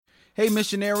Hey,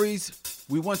 missionaries,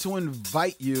 we want to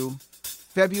invite you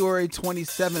February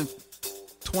 27th,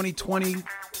 2020.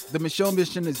 The Micheaux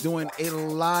Mission is doing a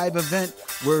live event.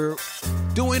 We're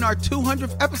doing our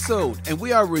 200th episode, and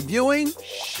we are reviewing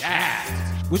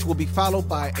Shaft, which will be followed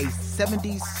by a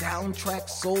 70s soundtrack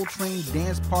Soul Train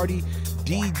dance party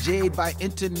DJ'd by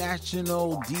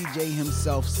international DJ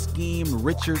himself, Skeem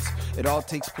Richards. It all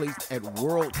takes place at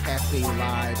World Cafe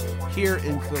Live here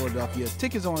in Philadelphia.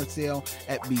 Tickets are on sale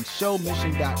at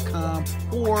MicheauxMission.com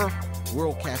or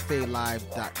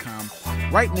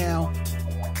WorldCafeLive.com. Right now,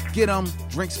 get them,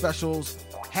 drink specials,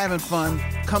 having fun,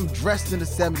 come dressed in the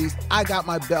 70s. I got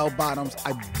my bell bottoms.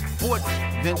 I bought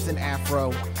Vincent Afro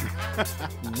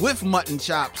with mutton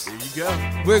chops. There you go.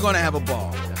 We're going to have a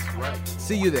ball. That's right.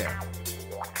 See you there.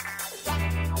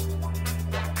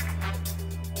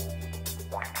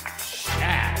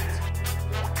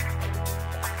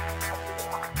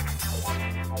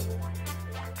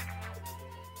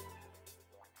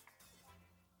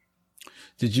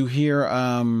 Did you hear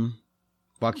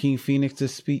Joaquin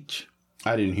Phoenix's speech?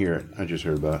 I didn't hear it. I just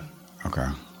heard about it. Okay,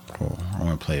 cool. I'm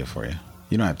going to play it for you.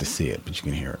 You don't have to see it, but you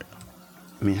can hear it.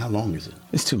 I mean, how long is it?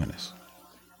 It's 2 minutes.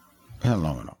 It's not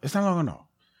long enough. It's not long enough.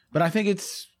 But I think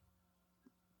it's...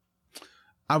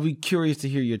 I'll be curious to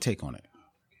hear your take on it.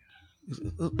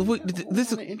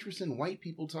 This is interesting. White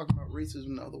people talk about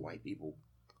racism to other white people.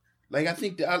 Like, I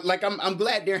think... I'm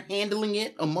glad they're handling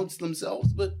it amongst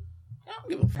themselves, but I don't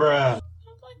give a fuck. Bruh.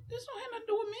 Like, this don't have nothing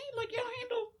to do with me. Like, y'all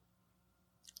handle...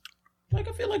 Like,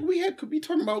 I feel like could be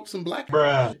talking about some black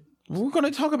Bruh. We're going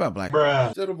to talk about black Bruh.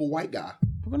 instead of a white guy.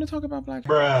 We're going to talk about black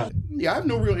Bruh. Yeah, I have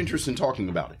no real interest in talking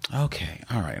about it. Okay,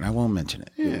 all right. I won't mention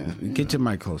it. Yeah. Get your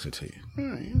mic closer to you.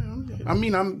 I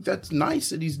mean, that's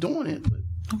nice that he's doing it, but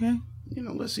Okay.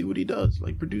 Let's see what he does.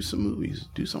 Like, produce some movies,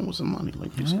 do something with some money.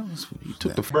 Like, he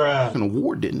took the Bruh. fucking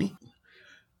award, didn't he?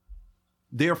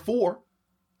 Therefore,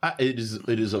 it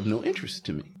is of no interest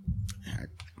to me.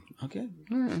 Okay.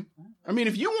 I mean,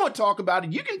 if you want to talk about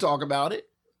it, you can talk about it.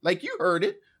 Like, you heard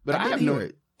it, but I did have hear no.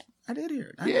 it. I did hear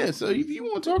it. Yeah, so if you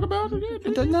want to talk about it, yeah,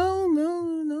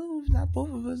 No. Not both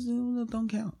of us. Don't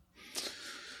count.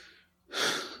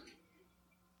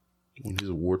 won his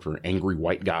award for angry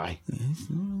white guy.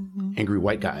 Angry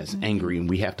white guy is angry, and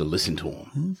we have to listen to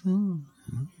him.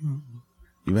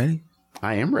 You ready?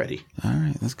 I am ready. All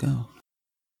right, let's go.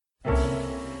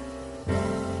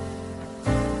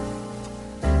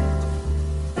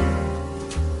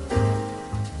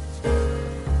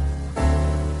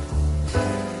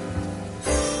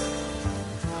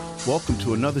 Welcome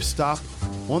to another stop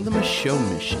on the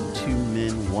Micheaux Mission. 2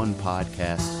 men, 1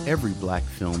 podcast, every black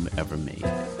film ever made.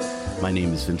 My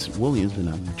name is Vincent Williams, and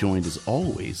I'm joined as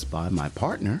always by my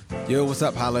partner. Yo, what's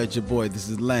up? Holla at your boy. This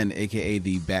is Len, a.k.a.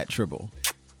 the Bat Tribble.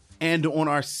 And on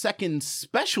our second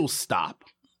special stop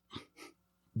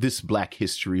this Black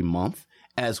History Month,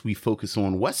 as we focus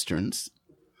on Westerns,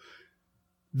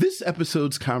 this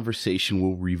episode's conversation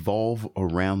will revolve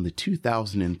around the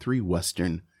 2003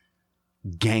 Western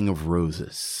Gang of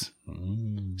Roses,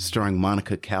 starring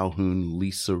Monica Calhoun,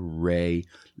 Lisa Ray,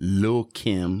 Lil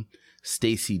Kim,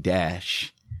 Stacey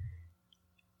Dash,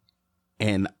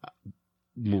 and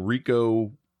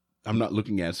Mariko. I'm not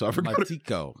looking at it, so I forgot.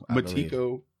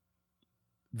 Matiko,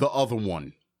 the other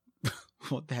one.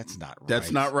 Well, that's not right.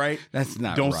 That's not right. That's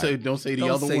not don't right. Say the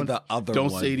other one. The other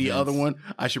don't one, say the Vince. other one.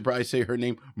 I should probably say her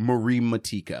name, Marie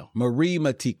Matiko. Marie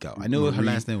Matiko. I knew her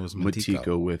last name was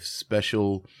Matiko. With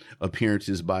special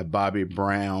appearances by Bobby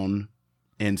Brown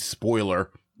and,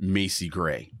 spoiler, Macy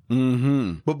Gray.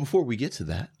 Mm-hmm. But before we get to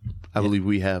that, I believe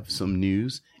we have some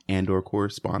news and or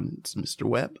correspondence, Mr.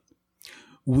 Webb.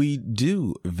 We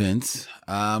do, Vince.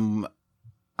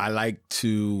 I like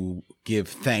to give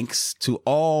thanks to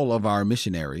all of our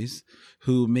missionaries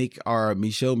who make our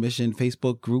Micheaux Mission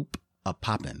Facebook group a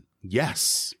poppin'.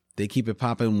 Yes. They keep it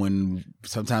popping when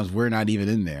sometimes we're not even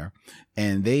in there.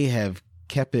 And they have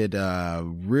kept it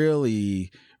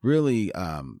really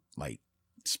like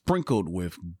sprinkled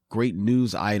with great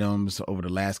news items over the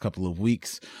last couple of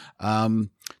weeks. I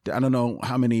don't know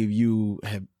how many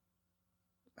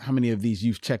of these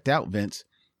you've checked out, Vince.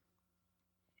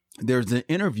 There's an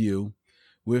interview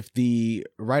with the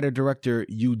writer-director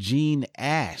Eugene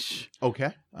Ash.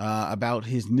 Okay. About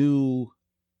his new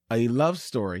A Love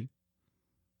Story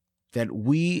That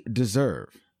We Deserve,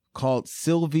 called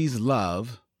Sylvie's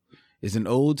Love, is an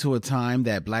ode to a time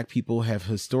that Black people have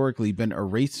historically been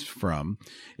erased from.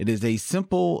 It is a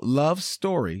simple love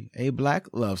story, a Black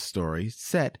love story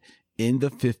set in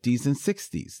the 50s and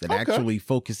 60s that actually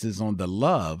focuses on the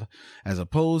love as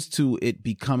opposed to it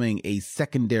becoming a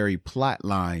secondary plot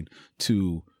line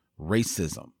to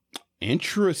racism.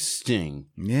 Interesting.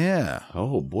 Yeah.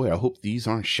 Oh boy, I hope these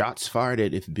aren't shots fired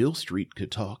at If Beale Street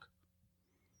Could Talk.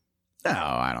 No,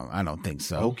 I don't think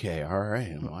so. Okay, all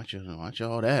right. Watch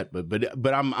all that.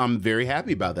 But I'm very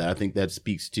happy about that. I think that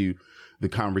speaks to the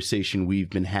conversation we've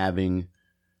been having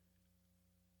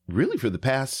really for the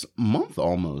past month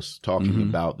almost, talking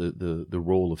about the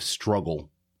role of struggle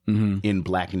in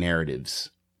Black narratives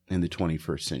in the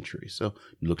 21st century. So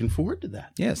looking forward to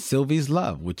that. Yeah, Sylvie's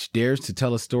Love, which dares to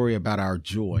tell a story about our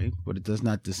joy, but it does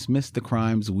not dismiss the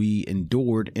crimes we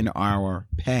endured in our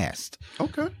past.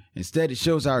 Okay. Instead, it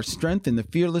shows our strength and the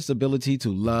fearless ability to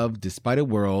love despite a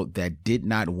world that did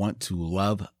not want to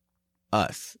love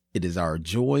us. It is our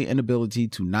joy and ability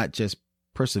to not just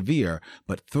persevere,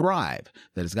 but thrive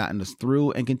that has gotten us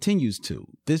through and continues to.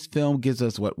 This film gives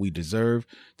us what we deserve,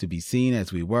 to be seen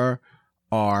as we were,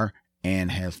 are,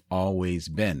 and have always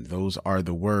been. Those are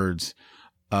the words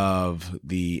of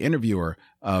the interviewer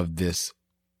of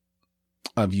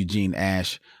Eugene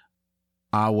Ash,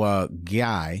 our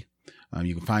guy.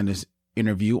 You can find this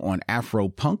interview on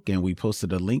Afropunk, and we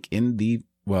posted a link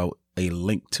a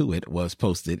link to it was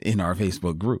posted in our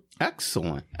Facebook group.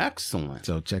 Excellent.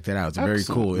 So check that out. It's a very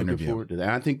cool interview. Looking forward to that.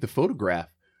 I think the photograph,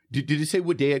 did it say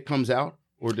what day it comes out,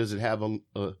 or does it have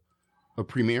a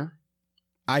premiere?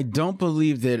 I don't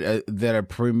believe that a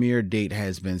premiere date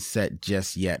has been set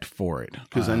just yet for it.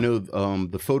 Because I know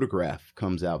the photograph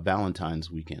comes out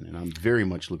Valentine's weekend, and I'm very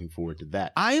much looking forward to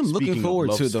that. I am looking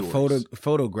forward to the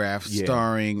photograph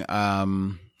starring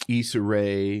Issa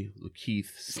Rae, Lakeith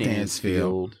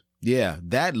Stansfield. Yeah,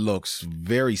 that looks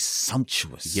very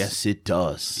sumptuous. Yes, it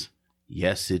does.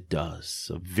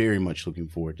 So very much looking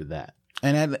forward to that.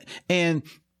 And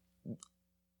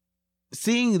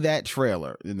seeing that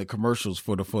trailer in the commercials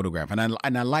for the photograph, and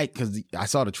I like, because I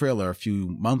saw the trailer a few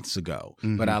months ago,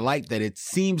 but I like that it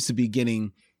seems to be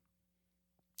getting,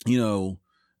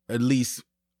 at least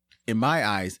in my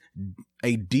eyes,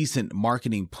 a decent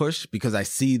marketing push, because I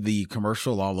see the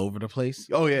commercial all over the place.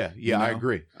 Oh yeah. I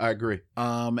agree.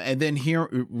 And then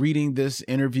reading this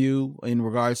interview in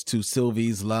regards to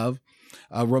Sylvie's Love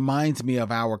reminds me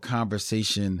of our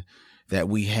conversation that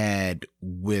we had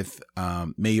with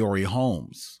Maori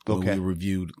Holmes when we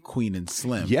reviewed Queen and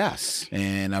Slim. Yes.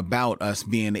 And about us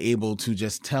being able to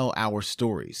just tell our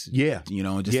stories. Yeah.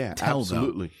 And just tell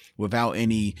them without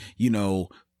any,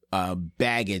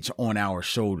 baggage on our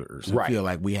shoulders. Right. I feel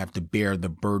like we have to bear the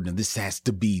burden. This has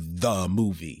to be the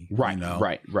movie.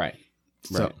 Right. Right.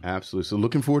 So, absolutely. So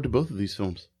looking forward to both of these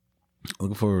films.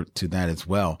 Looking forward to that as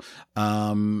well.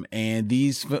 And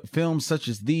these films such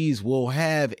as these will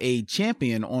have a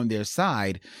champion on their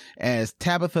side, as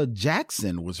Tabitha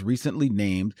Jackson was recently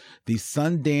named the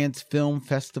Sundance Film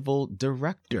Festival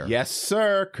director. Yes,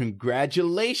 sir.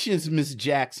 Congratulations, Miss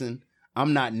Jackson.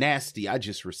 I'm not nasty. I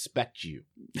just respect you.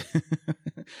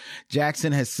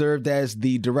 Jackson has served as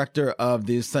the director of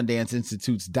the Sundance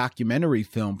Institute's documentary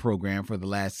film program for the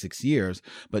last 6 years,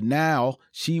 but now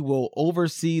she will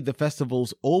oversee the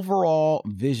festival's overall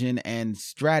vision and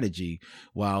strategy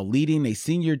while leading a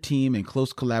senior team in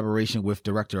close collaboration with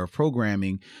director of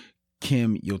programming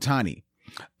Kim Yotani.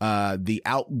 The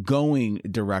outgoing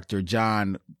director,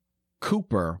 John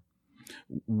Cooper,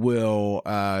 will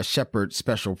shepherd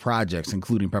special projects,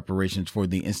 including preparations for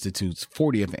the Institute's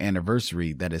 40th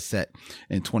anniversary that is set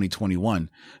in 2021.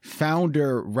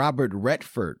 Founder Robert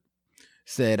Redford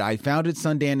said, "I founded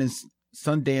Sundance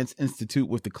Institute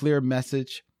with the clear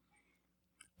message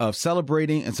of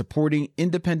celebrating and supporting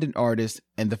independent artists,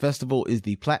 and the festival is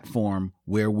the platform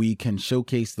where we can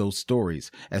showcase those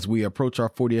stories. As we approach our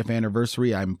 40th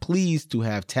anniversary, I'm pleased to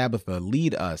have Tabitha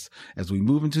lead us as we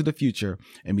move into the future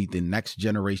and meet the next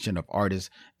generation of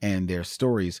artists and their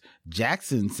stories."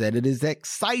 Jackson said it is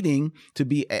exciting to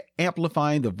be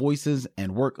amplifying the voices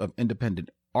and work of independent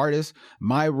artists.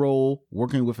 My role,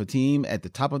 working with a team at the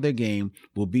top of their game,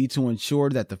 will be to ensure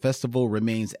that the festival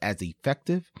remains as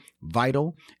effective,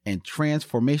 vital, and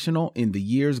transformational in the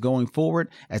years going forward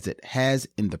as it has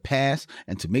in the past,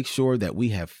 and to make sure that we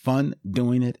have fun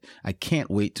doing it. I can't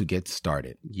wait to get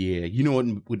started. Yeah. You know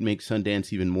what would make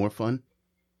Sundance even more fun?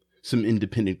 Some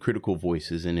independent critical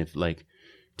voices. And if like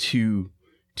two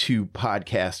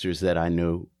podcasters that I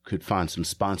know could find some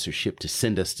sponsorship to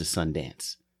send us to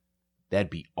Sundance, that'd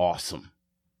be awesome.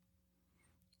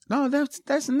 No,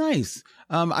 that's nice.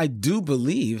 I do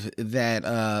believe that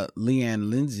Leanne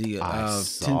Lindsay of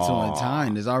Tinsel and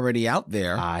Time is already out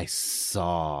there. I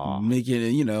saw.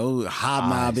 Making,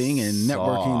 hobnobbing and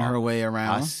networking her way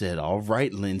around. I said, all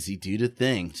right, Lindsay, do the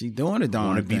thing. She's doing it, darn. I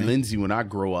want to be Lindsay when I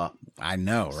grow up. I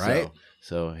know, right?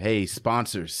 So hey,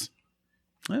 sponsors.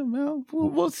 Well,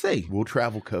 we'll see. We'll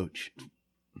travel coach.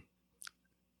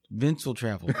 Vince will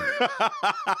travel.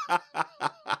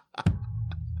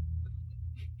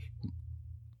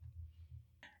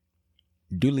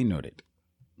 Duly noted.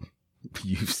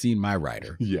 You've seen my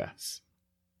rider. Yes.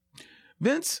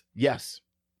 Vince, Yes.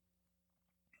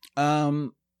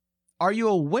 are you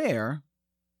aware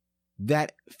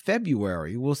that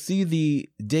February will see the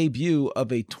debut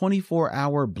of a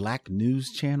 24-hour black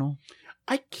news channel?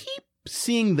 I keep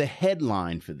seeing the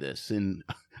headline for this, and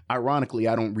ironically,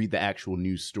 I don't read the actual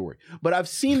news story, but I've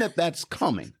seen that that's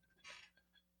coming.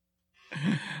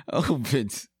 Oh,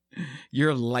 Vince,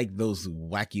 you're like those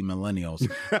wacky millennials.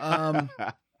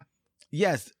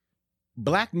 Yes,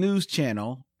 Black News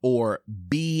Channel, or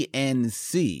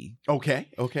BNC, Okay.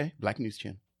 Black News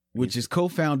Channel. which is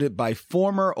co-founded by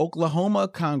former Oklahoma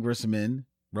Congressman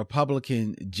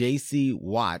Republican J.C.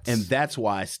 Watts. And that's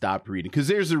why I stopped reading, because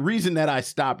there's a reason that I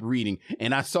stopped reading,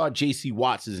 and I saw J.C.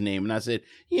 Watts' name, and I said,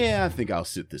 yeah, I think I'll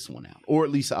sit this one out, or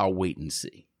at least I'll wait and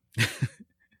see.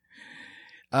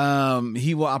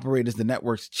 He will operate as the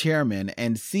network's chairman,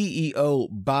 and CEO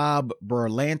Bob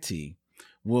Berlanti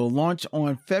will launch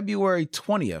on February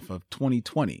 20th of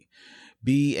 2020.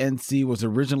 BNC was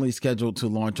originally scheduled to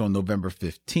launch on November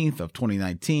 15th of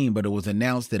 2019, but it was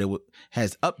announced that it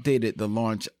has updated the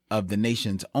launch of the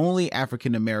nation's only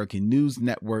African-American news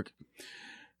network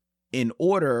in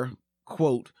order,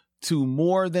 quote, to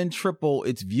more than triple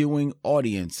its viewing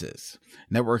audiences.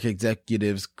 Network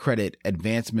executives credit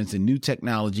advancements in new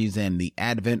technologies and the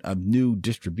advent of new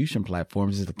distribution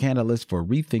platforms as the catalyst for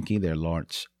rethinking their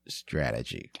launch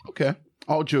strategy. Okay.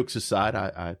 All jokes aside,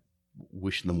 I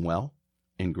wish them well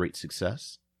and great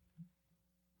success.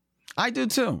 I do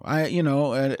too.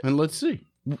 And let's see.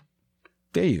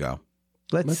 There you go.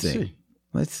 Let's see.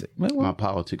 Let's see. My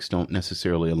politics don't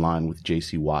necessarily align with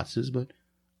J.C. Watts's, but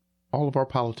all of our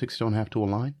politics don't have to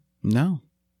align. No,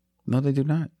 they do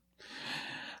not.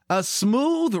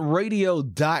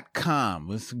 Smoothradio.com.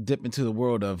 Let's dip into the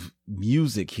world of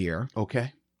music here.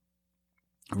 Okay.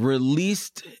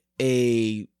 Released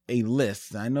a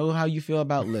list. I know how you feel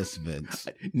about lists, Vince.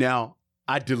 Now,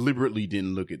 I deliberately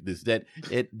didn't look at this. That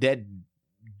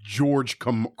George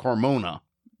Carmona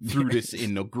threw this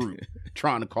in the group,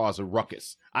 trying to cause a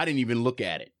ruckus. I didn't even look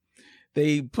at it.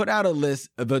 They put out a list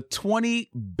of the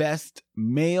 20 best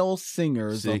male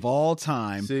singers of all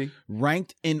time,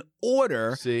 ranked in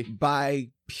order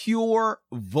by pure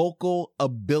vocal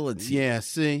ability. Yeah,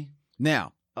 see?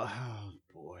 Now, oh,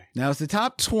 boy. Now it's the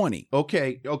top 20.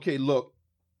 Okay, look.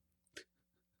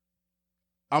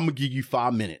 I'm going to give you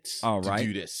 5 minutes to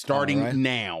do this, starting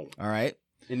now. All right.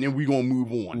 And then we're going to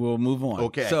move on. We'll move on.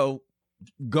 Okay. So,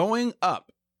 going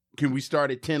up. Can we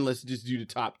start at 10? Let's just do the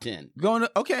top 10.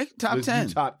 Top 10. Let's do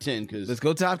top 10. Let's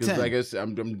go top 10. Like I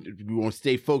said, we want to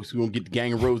stay focused. We want to get the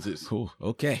Gang of Roses. Cool.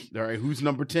 Okay. All right. Who's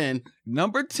number 10?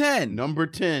 Number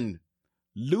 10.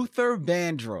 Luther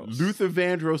Vandross. Luther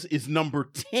Vandross is number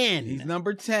 10. He's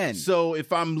number 10. So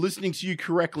if I'm listening to you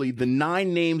correctly, the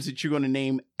 9 names that you're going to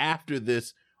name after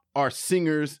this are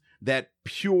singers that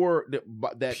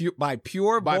by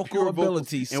pure vocal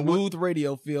ability, Smooth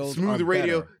Radio feels Smooth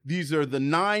Radio. Better. These are the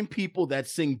 9 people that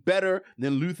sing better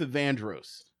than Luther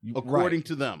Vandross, according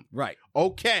to them. Right.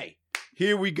 Okay.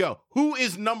 Here we go. Who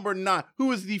is number 9?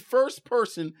 Who is the first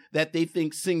person that they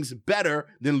think sings better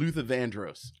than Luther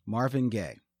Vandross? Marvin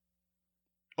Gaye.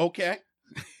 Okay.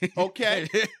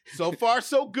 So far,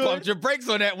 so good. Pump your brakes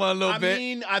on that one a little bit. I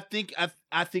mean, I think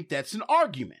that's an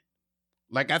argument.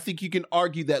 Like, I think you can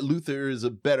argue that Luther is a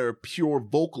better pure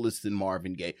vocalist than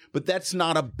Marvin Gaye, but that's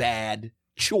not a bad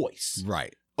choice.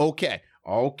 Right. Okay.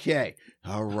 All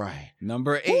right.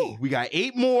 Number 8. Woo, we got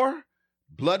 8 more.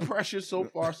 Blood pressure so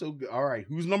far, so good. All right.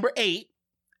 Who's number 8?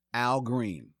 Al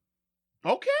Green.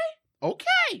 Okay.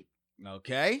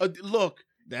 Look.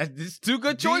 That's 2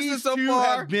 good choices so far. These 2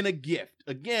 have been a gift.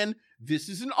 Again, this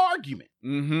is an argument.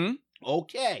 Mm-hmm.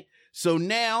 Okay. So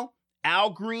now,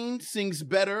 Al Green sings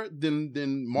better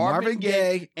than Marvin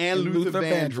Gaye and Luther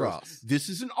Vandross. This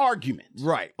is an argument.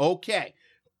 Right. Okay.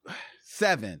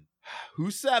 7.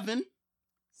 Who's 7?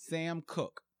 Sam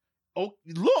Cooke. Oh,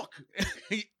 look.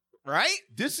 Right?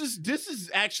 This is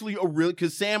actually a real,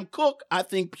 because Sam Cooke, I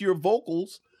think pure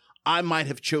vocals, I might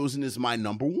have chosen as my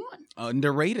number 1.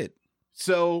 Underrated.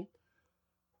 So,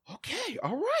 okay.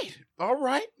 All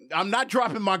right. I'm not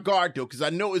dropping my guard, though, because I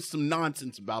know it's some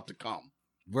nonsense about to come.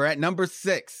 We're at number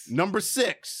 6. Number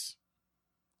 6.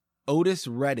 Otis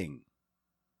Redding.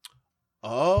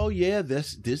 Oh yeah,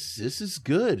 this is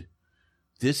good.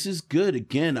 This is good.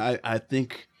 Again, I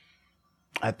think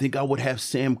I would have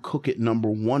Sam Cooke at number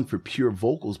 1 for pure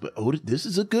vocals, but Otis, this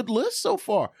is a good list so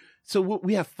far. So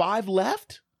we have 5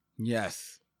 left?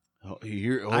 Yes.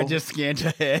 I just scanned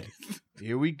ahead.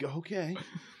 Here we go. Okay.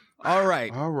 All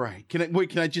right. All right.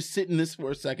 Can I just sit in this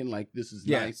for a second? Like, this is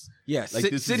nice. Yeah.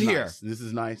 Like, Sit here. Nice. This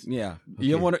is nice. Yeah. Okay.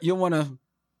 You'll wanna.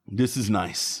 This is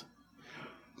nice.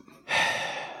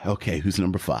 Okay. Who's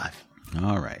number 5?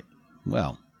 All right.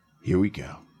 Well, here we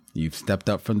go. You've stepped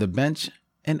up from the bench,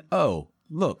 and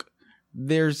look,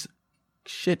 there's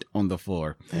shit on the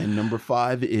floor. And number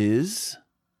 5 is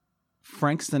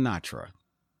Frank Sinatra.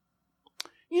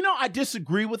 I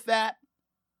disagree with that,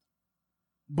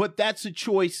 but that's a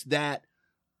choice that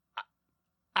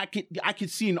I could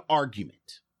see an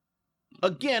argument.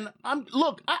 Again, all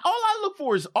I look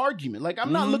for is argument. Like,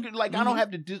 I'm not looking like I don't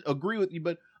have to agree with you,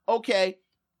 but okay,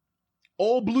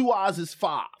 Old Blue Eyes is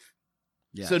 5.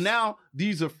 Yes. So now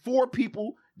these are 4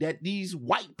 people that these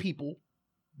white people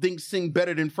think sing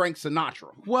better than Frank Sinatra.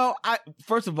 Well,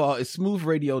 first of all, it's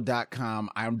smoothradio.com.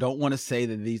 I don't want to say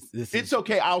that it's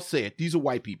okay. I'll say it. These are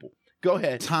white people. Go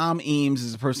ahead. Tom Eames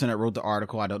is the person that wrote the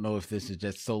article. I don't know if this is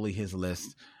just solely his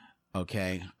list.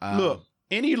 Okay. Look,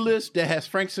 any list that has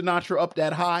Frank Sinatra up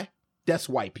that high, that's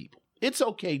white people. It's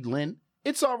okay, Glenn.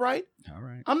 It's all right. All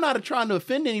right. I'm not trying to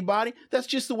offend anybody. That's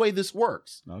just the way this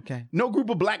works. Okay. No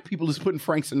group of black people is putting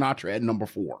Frank Sinatra at number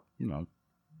 4.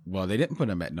 Well, they didn't put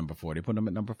him at number 4. They put him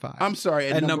at number 5. I'm sorry.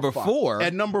 At number 4.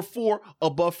 At number 4,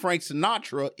 above Frank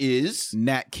Sinatra, is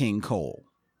Nat King Cole.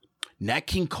 Nat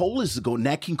King Cole is the goal.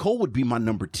 Nat King Cole would be my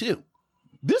number 2.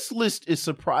 This list is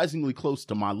surprisingly close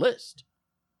to my list.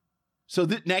 So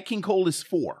Nat King Cole is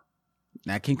 4.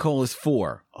 Nat King Cole is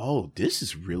 4. Oh, this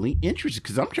is really interesting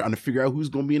because I'm trying to figure out who's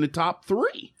going to be in the top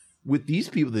 3 with these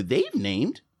people that they've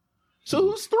named. So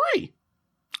who's 3?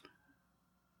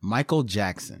 Michael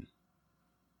Jackson.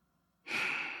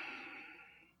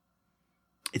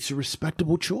 It's a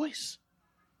respectable choice.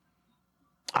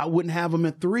 I wouldn't have him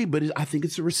at 3, but I think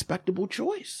it's a respectable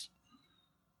choice.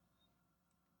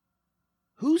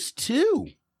 Who's 2?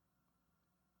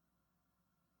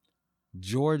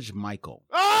 George Michael.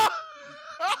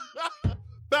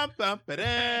 Bum, bum,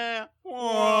 ba-da. We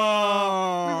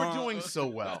were doing so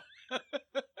well.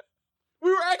 We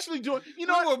were actually doing, we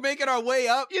were making our way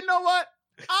up. You know what?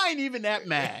 I ain't even that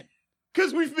mad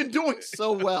because we've been doing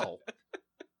so well.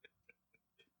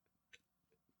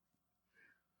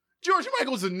 George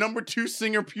Michael's the number 2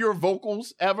 singer, pure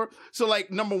vocals ever. So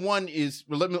like number 1 is,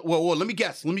 let me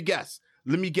guess.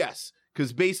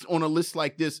 Because based on a list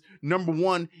like this, number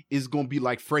 1 is going to be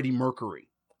like Freddie Mercury.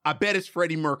 I bet it's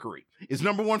Freddie Mercury. Is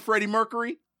number 1 Freddie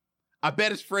Mercury? I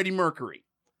bet it's Freddie Mercury.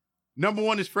 Number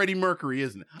 1 is Freddie Mercury,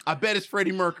 isn't it? I bet it's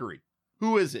Freddie Mercury.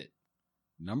 Who is it?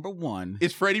 Number 1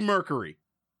 is Freddie Mercury.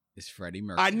 It's Freddie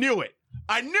Mercury. I knew it.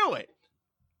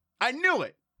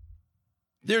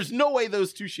 There's no way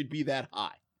those 2 should be that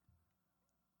high.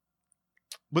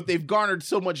 But they've garnered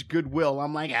so much goodwill.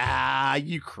 I'm like,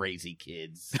 you crazy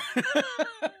kids.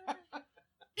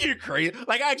 You're crazy.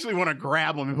 Like, I actually want to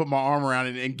grab them and put my arm around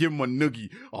it and give them a noogie.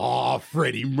 Oh,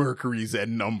 Freddie Mercury's at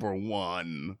number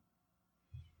 1.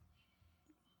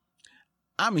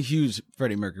 I'm a huge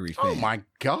Freddie Mercury fan. Oh, my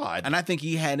God. And I think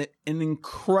he had an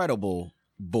incredible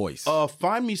voice.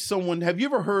 Find Me Someone. Have you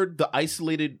ever heard the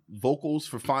isolated vocals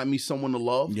for Find Me Someone to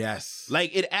Love? Yes.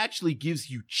 Like, it actually gives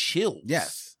you chills.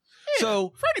 Yes. Yeah,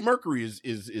 so Freddie Mercury is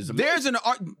amazing. There's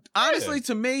honestly,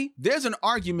 to me, there's an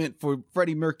argument for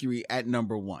Freddie Mercury at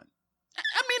number 1.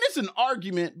 I mean, it's an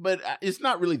argument, but it's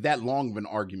not really that long of an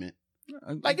argument.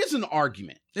 Like, it's an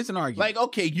argument. It's an argument. Like,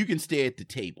 okay, you can stay at the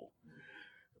table.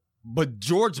 But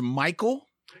George Michael?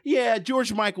 Yeah,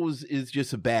 George Michael is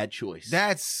just a bad choice.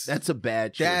 That's a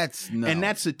bad choice. And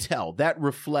that's a tell. That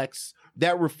reflects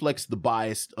the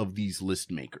bias of these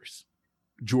list makers.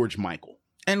 George Michael.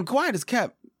 And quiet as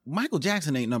kept, Michael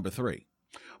Jackson ain't number 3.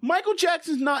 Michael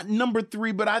Jackson's not number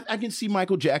 3, but I can see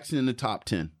Michael Jackson in the top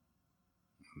 10.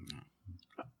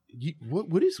 What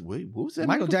was that?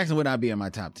 Michael Jackson would not be in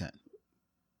my top 10.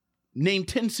 Name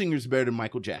 10 singers better than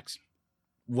Michael Jackson.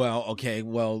 Well, okay.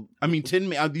 Well, I mean,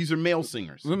 10. These are male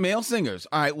singers. Male singers.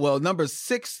 All right. Well, numbers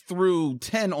 6 through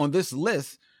 10 on this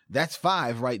list, that's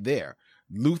 5 right there.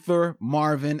 Luther,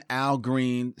 Marvin, Al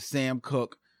Green, Sam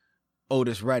Cooke,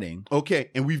 Otis Redding.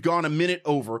 Okay, and we've gone a minute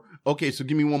over. Okay, so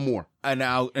give me one more. And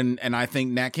I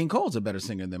think Nat King Cole's a better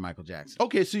singer than Michael Jackson.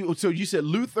 Okay, so you said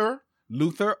Luther,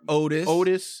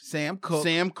 Otis, Sam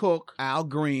Cooke, Al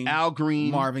Green,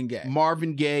 Marvin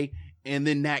Gaye, and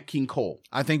then Nat King Cole.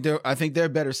 I think they're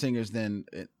better singers than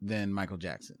Michael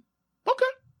Jackson. Okay,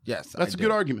 yes, that's a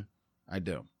good argument. I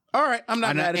do. All right, I'm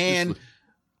not mad at this.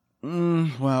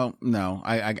 Well, no,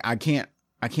 I can't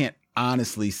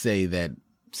honestly say that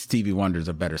Stevie Wonder's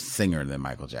a better singer than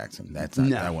Michael Jackson. That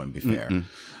wouldn't be fair.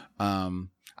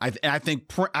 I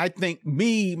think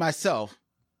myself,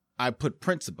 I put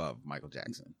Prince above Michael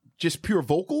Jackson. Just pure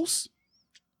vocals?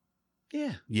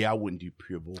 Yeah. Yeah, I wouldn't do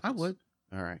pure vocals. I would.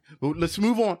 All right. Well, let's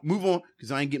move on,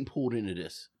 because I ain't getting pulled into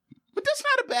this. But that's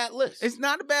not a bad list. It's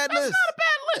not a bad list. That's not a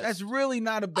bad list. That's really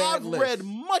not a bad list. I've read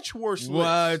much worse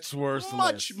lists.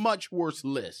 Much worse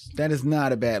lists. That is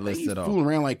not a bad list at all. Fooling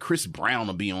around like Chris Brown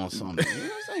to be on something. I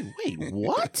was like, wait,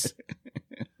 what?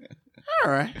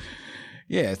 All right.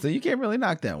 Yeah, so you can't really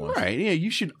knock that one. All right. Yeah, you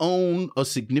should own a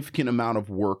significant amount of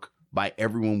work by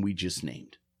everyone we just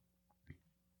named.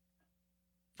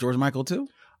 George Michael too?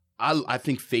 I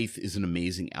think Faith is an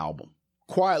amazing album.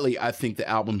 Quietly, I think the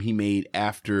album he made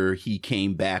after he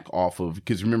came back off of,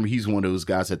 because remember, he's one of those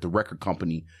guys that the record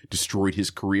company destroyed his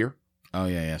career. Oh,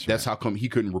 yeah, that's how come he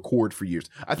couldn't record for years.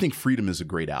 I think Freedom is a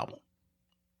great album.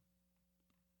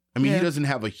 I mean, he doesn't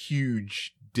have a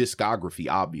huge discography,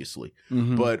 obviously.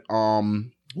 Mm-hmm. But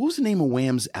what was the name of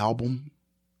Wham's album?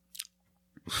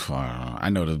 I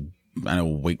know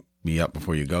Wake Me Up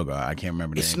Before You Go. I can't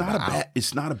remember the name.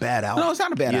 It's not a bad album. No, it's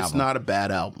not a bad album. It's not a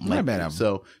bad album. Not a bad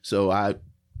album. So I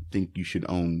think you should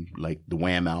own like the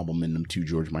Wham album and them 2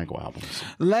 George Michael albums.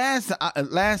 Last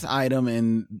item,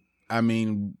 and I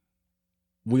mean,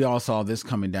 we all saw this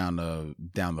coming down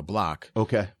the block.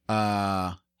 Okay.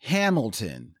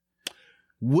 Hamilton,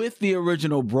 with the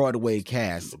original Broadway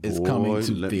cast, is coming to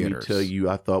theaters. Let me tell you,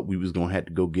 I thought we was gonna have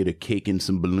to go get a cake and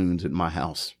some balloons at my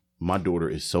house. My daughter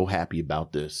is so happy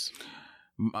about this.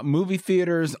 Movie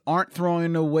theaters aren't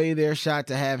throwing away their shot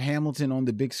to have Hamilton on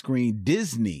the big screen.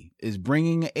 Disney is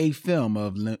bringing a film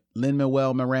of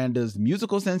Lin-Manuel Miranda's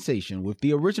musical sensation with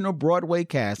the original Broadway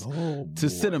cast to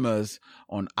cinemas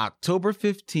on October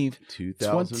 15th,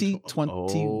 2021.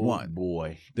 Oh,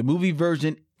 boy. The movie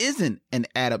version isn't an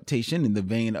adaptation in the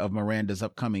vein of Miranda's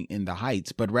upcoming In the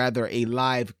Heights, but rather a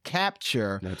live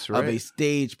capture of a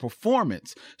stage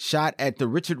performance shot at the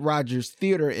Richard Rodgers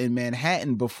Theater in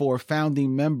Manhattan before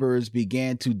founding members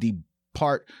began to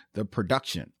depart the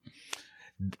production.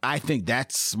 I think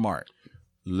that's smart.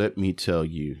 Let me tell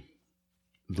you,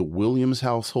 the Williams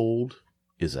household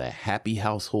is a happy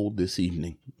household this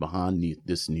evening behind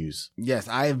this news. Yes,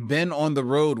 I have been on the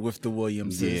road with the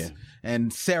Williamses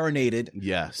and serenaded.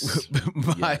 Yes.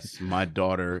 Yes. My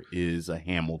daughter is a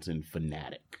Hamilton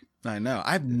fanatic. I know.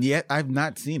 I've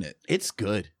not seen it. It's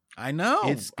good. I know.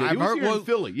 It's good. It was here in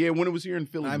Philly. Yeah, when it was here in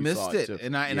Philly, I missed it.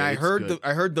 And I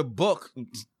heard the book,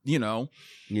 you know.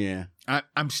 Yeah.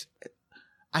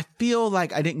 I feel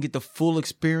like I didn't get the full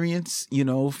experience, you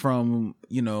know, from,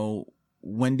 you know,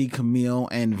 Wendy, Camille,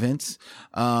 and Vince.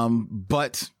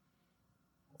 But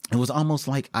it was almost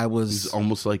like it was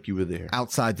almost like you were there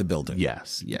outside the building.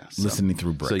 Yes. Listening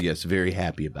through break. So yes, very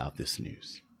happy about this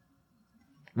news.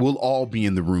 We'll all be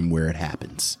in the room where it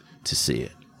happens to see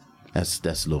it. That's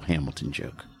a little Hamilton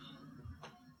joke.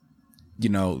 You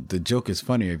know, the joke is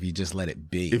funnier if you just let it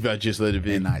be. If I just let it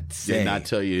be, and I say I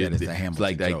tell you that it's a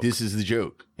Hamilton joke. Like this is the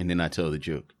joke, and then I tell the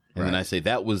joke, and then I say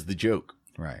that was the joke.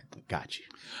 Right. Got you.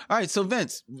 All right. So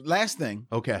Vince, last thing.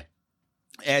 Okay.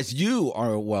 As you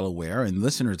are well aware, and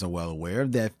listeners are well aware,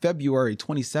 that February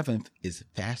 27th is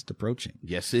fast approaching.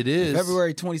 Yes, it is.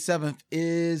 February 27th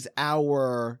is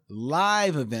our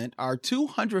live event, our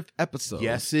 200th episode.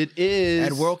 Yes, it is.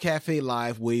 At World Cafe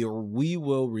Live, where we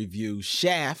will review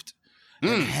Shaft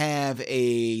and have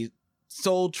a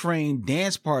Soul Train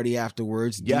dance party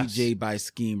afterwards, DJ by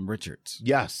Scheme Richards.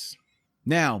 Yes.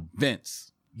 Now,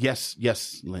 Vince.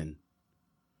 Yes, Lynn.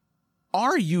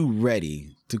 Are you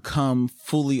ready to come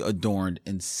fully adorned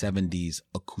in 70s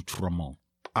accoutrement?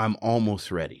 I'm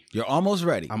almost ready. You're almost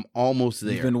ready. I'm almost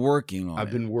there. You've been working on it.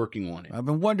 I've been working on it. I've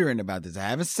been wondering about this. I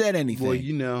haven't said anything. Well,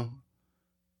 you know,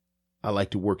 I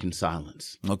like to work in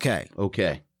silence. Okay.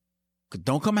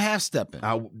 Don't come half-stepping.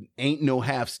 I ain't no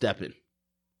half-stepping.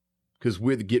 Because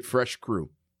we're the Get Fresh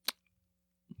crew.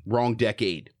 Wrong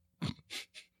decade.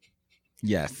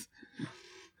 Yes.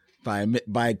 By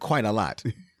quite a lot.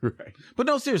 Right. But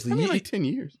no, seriously. I mean, like 10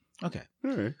 years. Okay.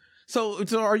 All right. So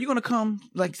are you going to come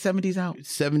like 70s out?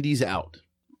 70s out.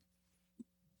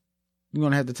 You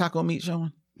going to have the taco meat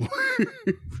showing?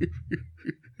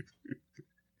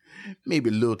 Maybe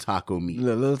a little taco meat.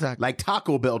 Little taco. Like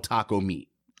Taco Bell taco meat.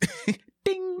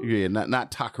 Ding. Yeah,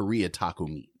 not taqueria taco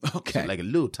meat. Okay. So like a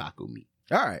little taco meat.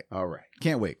 All right.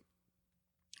 Can't wait.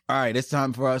 All right. It's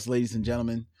time for us, ladies and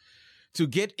gentlemen, to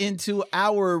get into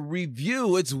our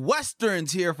review. It's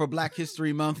Westerns here for Black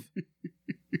History Month.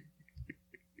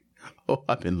 Oh,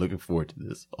 I've been looking forward to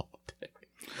this all day.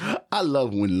 I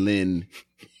love when Lynn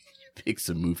picks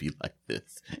a movie like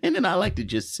this. And then I like to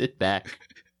just sit back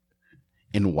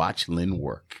and watch Lynn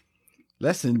work.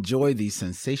 Let's enjoy these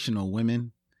sensational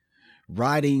women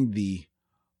riding the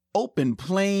open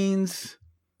plains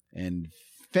and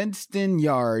fenced-in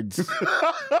yards.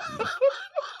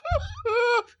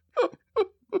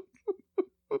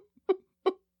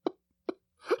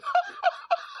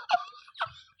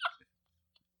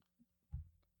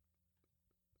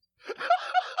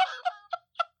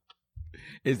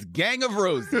 It's Gang of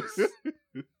Roses.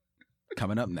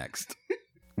 Coming up next.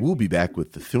 We'll be back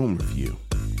with the film review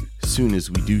as soon as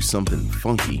we do something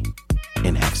funky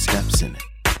and have steps in it.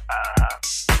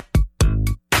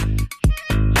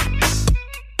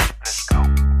 Let's go.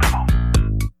 Come on.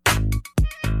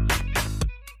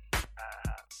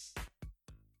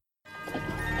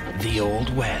 The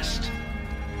Old West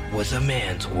was a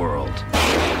man's world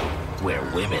where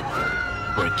women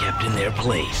were kept in their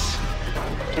place.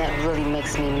 That really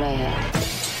makes me mad.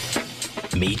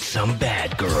 Meet some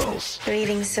bad girls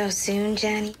Leaving so soon,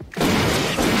 Johnny?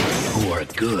 who are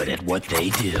good at what they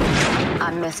do.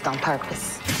 I missed on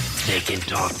purpose. They can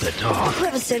talk the talk,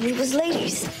 Whoever said we was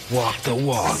ladies? walk the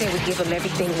walk, Say we give them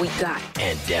everything we got.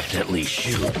 and definitely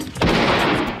shoot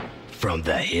from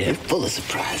the hip. Full of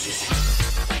surprises.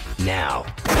 Now,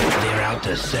 they're out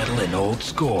to settle an old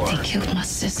score Killed my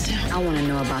sister. I want to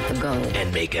know about the gold.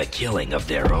 and make a killing of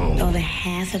their own. Over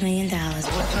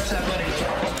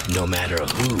 $500,000. No matter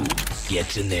who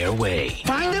gets in their way,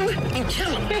 Find him and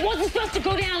kill him. It wasn't supposed to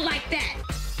go down like that.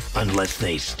 unless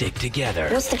they stick together,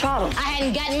 What's the problem? I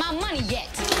hadn't gotten my money yet.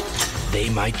 they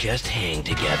might just hang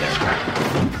together.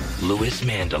 Louis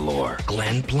Mandylor,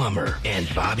 Glenn Plummer, and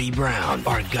Bobby Brown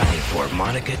are gunning for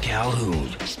Monica Calhoun,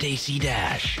 Stacey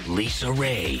Dash, Lisa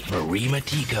Ray, Marie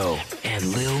Matiko, and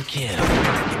Lil Kim.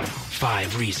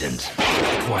 5 reasons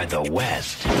why the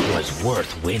West was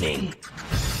worth winning.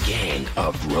 Gang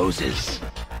of Roses.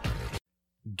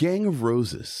 Gang of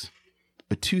Roses,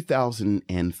 a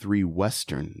 2003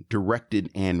 Western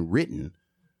directed and written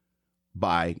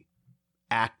by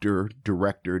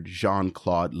actor-director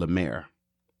Jean-Claude Lemaire,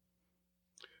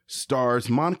 stars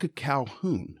Monica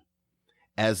Calhoun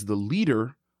as the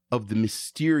leader of the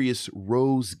mysterious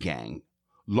Rose Gang,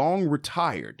 long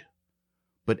retired,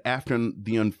 but after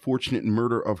the unfortunate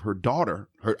murder of her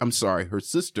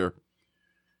sister,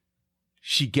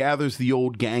 she gathers the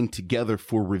old gang together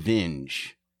for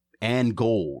revenge and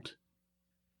gold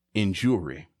in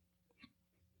jewelry.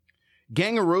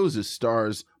 Gang of Roses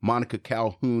stars Monica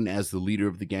Calhoun as the leader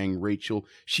of the gang, Rachel.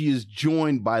 She is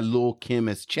joined by Lil Kim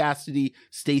as Chastity,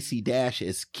 Stacey Dash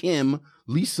as Kim,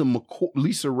 Lisa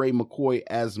Ray McCoy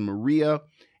as Maria,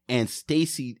 and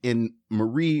Stacey and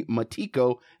Marie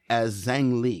Matiko as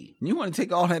Zhang Li. You want to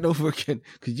take all that over again?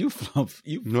 Because you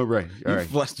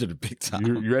flustered a big time.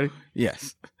 You ready?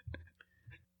 Yes.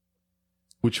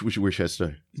 Where should I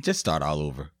start? Just start all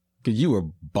over. Because you were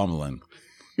bumbling.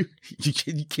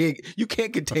 You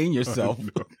can't contain yourself.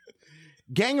 No.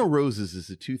 Gang of Roses is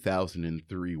a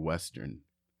 2003 Western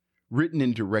written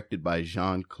and directed by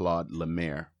Jean-Claude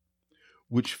Lemaire,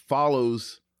 which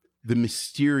follows the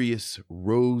mysterious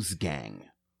Rose Gang,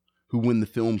 who when the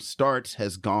film starts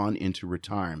has gone into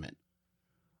retirement,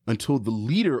 until the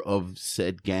leader of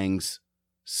said gang's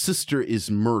sister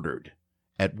is murdered,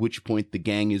 at which point the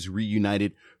gang is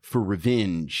reunited for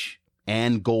revenge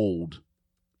and gold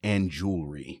and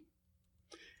jewelry.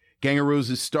 Gang of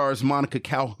Roses stars Monica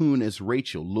Calhoun as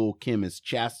Rachel, Lil Kim as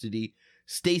Chastity,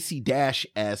 Stacey Dash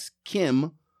as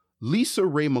Kim, Lisa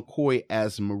Ray McCoy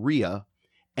as Maria,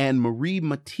 and Marie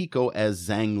Matiko as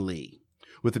Zhang Li,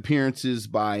 with appearances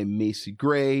by Macy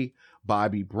Gray,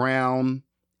 Bobby Brown,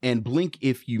 and blink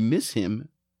if you miss him,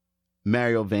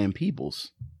 Mario Van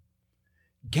Peebles.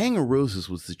 Gang of Roses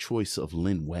was the choice of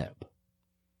Lynn Webb.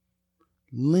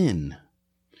 Lynn,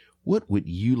 what would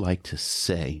you like to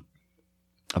say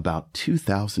about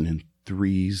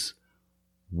 2003's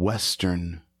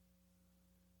Western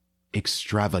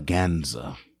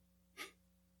extravaganza,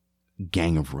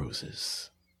 Gang of Roses?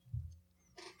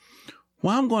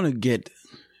 Well, I'm going to get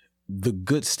the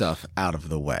good stuff out of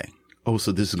the way. Oh,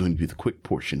 so this is going to be the quick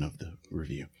portion of the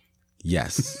review.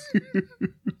 Yes.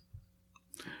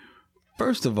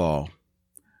 First of all,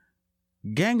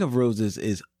 Gang of Roses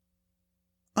is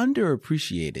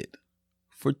underappreciated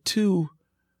for two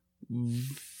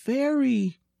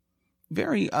very,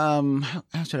 very, how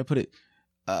should I put it?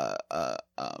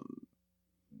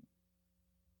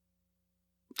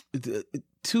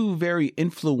 Two very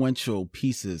influential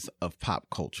pieces of pop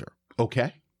culture.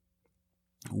 Okay.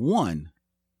 One,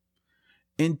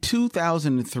 in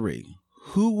 2003,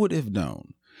 who would have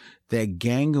known that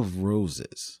Gang of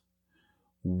Roses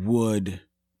would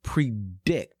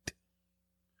predict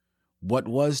what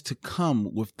was to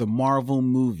come with the Marvel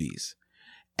movies,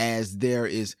 as there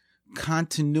is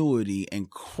continuity and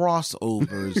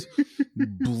crossovers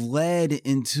bled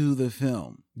into the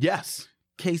film. Yes.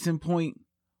 Case in point,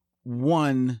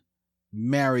 one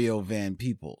Mario Van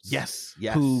Peebles. Yes.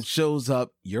 Yes. Who shows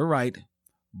up, you're right,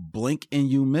 blink and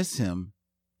you miss him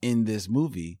in this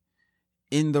movie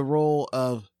in the role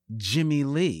of Jimmy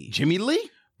Lee. Jimmy Lee?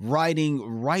 Riding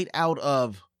right out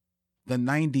of the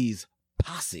 90s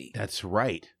Posse. That's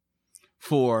right.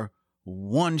 For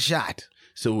one shot.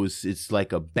 So it's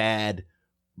like a bad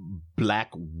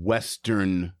black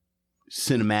Western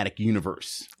cinematic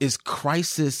universe. It's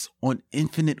Crisis on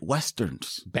Infinite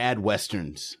Westerns. Bad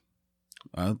Westerns.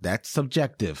 That's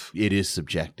subjective. It is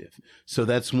subjective. So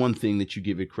that's one thing that you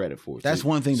give it credit for. That's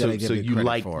one thing that I give it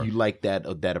credit for. You like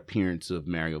that appearance of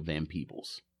Mario Van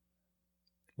Peebles.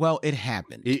 Well, it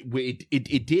happened.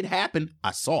 It did happen.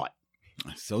 I saw it.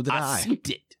 So did I. I seen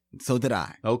it. So did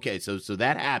I. Okay, so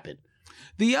that happened.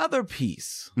 The other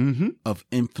piece of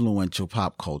influential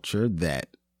pop culture that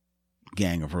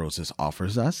Gang of Roses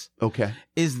offers us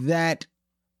is that,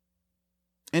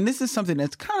 and this is something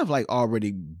that's kind of like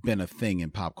already been a thing in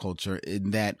pop culture,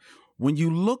 in that when you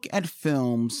look at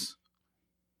films,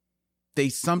 they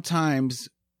sometimes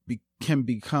can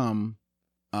become,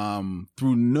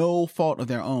 through no fault of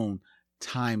their own,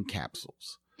 time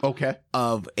capsules. Okay.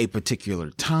 Of a particular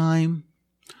time,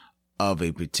 of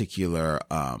a particular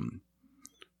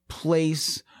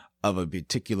place, of a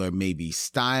particular maybe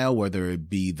style, whether it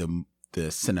be the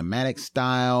cinematic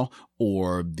style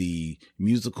or the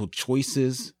musical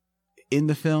choices in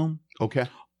the film. Okay.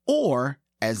 Or,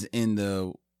 as in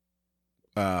the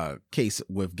case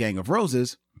with Gang of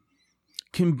Roses,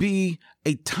 can be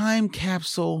a time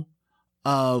capsule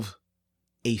of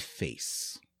a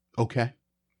face. Okay.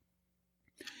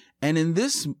 And in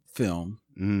this film,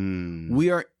 we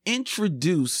are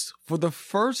introduced for the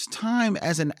first time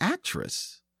as an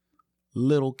actress,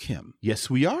 Lil' Kim. Yes,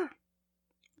 we are.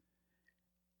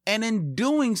 And in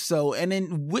doing so, and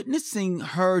in witnessing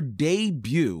her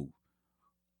debut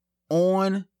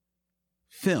on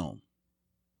film,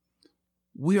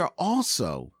 we are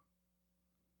also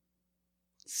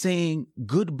saying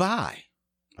goodbye.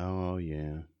 Oh,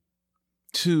 yeah.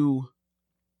 To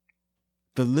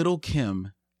the Lil'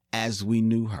 Kim as we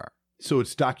knew her. So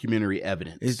it's documentary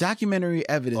evidence. It's documentary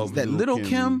evidence that Lil'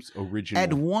 Kim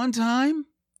at one time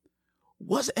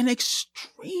was an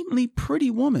extremely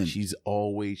pretty woman. She was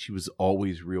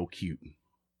always real cute.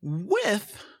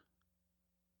 With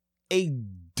a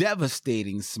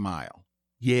devastating smile.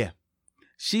 Yeah.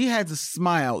 She has a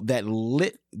smile that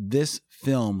lit this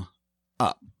film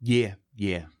up. Yeah,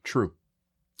 true.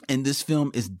 And this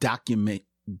film is documentation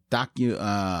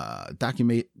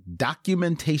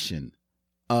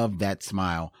of that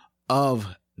smile,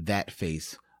 of that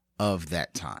face, of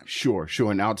that time. Sure.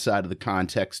 And outside of the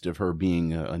context of her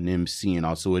being an MC, and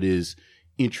also it is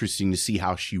interesting to see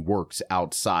how she works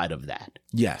outside of that.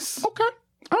 Yes. Okay.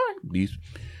 All right.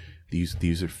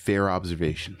 These are fair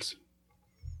observations.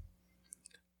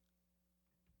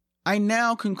 I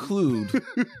now conclude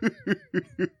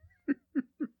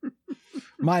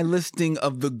my listing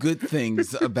of the good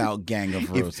things about Gang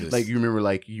of Roses. Like, you remember,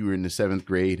 like, you were in the 7th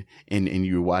grade and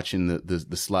you were watching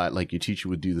the slide, like your teacher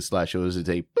would do the slideshows and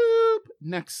say, boop,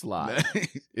 next slide.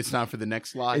 It's time for the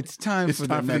next slide. It's time for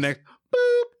the next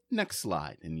boop, next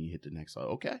slide. And you hit the next slide.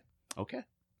 Okay.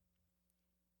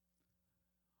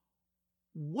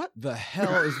 What the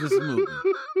hell is this movie?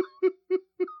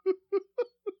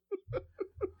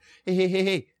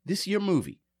 Hey, this is your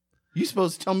movie. You're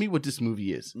supposed to tell me what this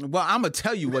movie is. Well, I'm going to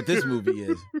tell you what this movie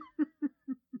is.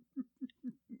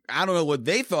 I don't know what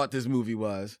they thought this movie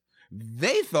was.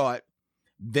 They thought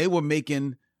they were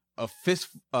making a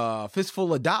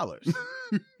fistful of dollars.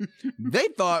 They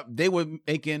thought they were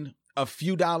making a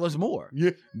few dollars more.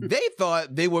 Yeah. They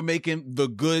thought they were making the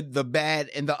good, the bad,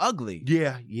 and the ugly.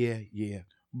 Yeah.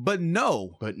 But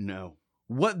no.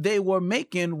 What they were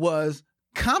making was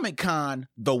Comic-Con,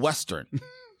 the Western.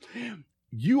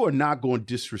 You are not going to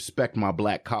disrespect my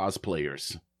black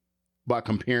cosplayers by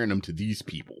comparing them to these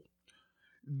people.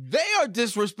 They are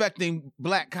disrespecting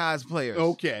black cosplayers.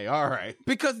 Okay, all right.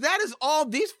 Because that is all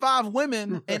these 5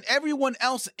 women and everyone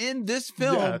else in this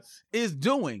film is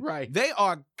doing. Right. They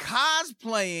are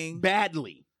cosplaying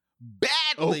badly.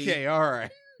 Okay, all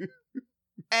right.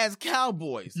 As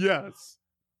cowboys. Yes.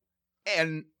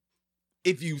 And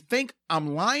if you think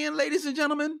I'm lying, ladies and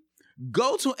gentlemen,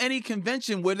 go to any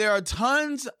convention where there are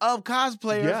tons of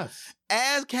cosplayers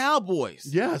as cowboys.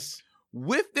 Yes.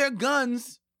 With their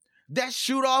guns that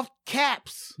shoot off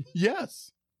caps.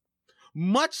 Yes.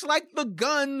 Much like the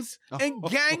guns in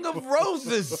Gang of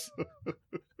Roses.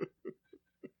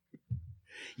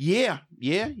 Yeah.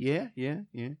 You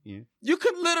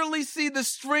could literally see the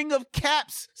string of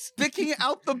caps sticking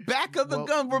out the back of the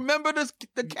gun. Remember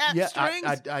the cap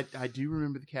strings? I do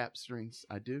remember the cap strings.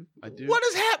 I do. What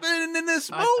is happening in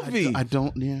this movie? I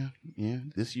don't. Yeah.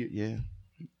 This year.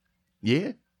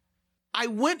 Yeah. I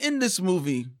went in this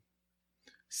movie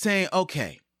saying,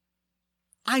 okay,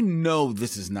 I know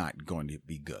this is not going to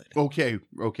be good. Okay.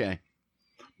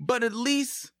 But at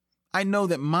least I know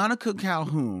that Monica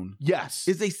Calhoun Yes.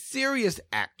 is a serious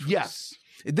actress. Yes.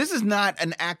 This is not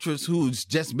an actress who's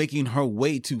just making her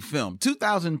way to film.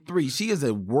 2003, she is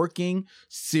a working,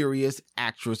 serious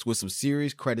actress with some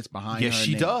serious credits behind her. Yes,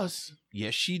 she name. does.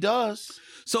 Yes, she does.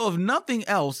 So if nothing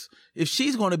else, if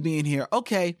she's going to be in here,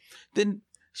 okay, then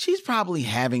she's probably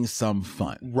having some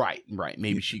fun. Right.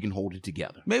 Maybe she can hold it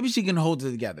together. Maybe she can hold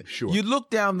it together. Sure. You look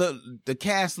down the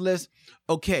cast list.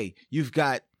 Okay, you've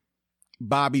got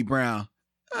Bobby Brown,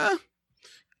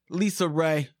 Lisa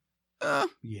Ray,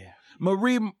 Yeah.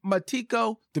 Marie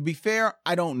Matico. To be fair,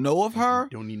 I don't know of her,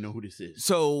 Don't even know who this is.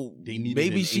 so They needed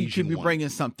maybe an she Asian could be one. bringing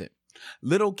something.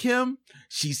 Little Kim,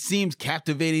 she seems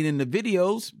captivating in the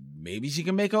videos. Maybe she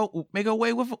can make her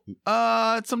way with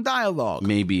some dialogue.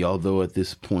 Maybe, although at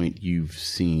this point you've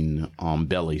seen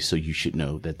Belly, so you should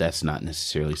know that that's not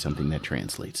necessarily something that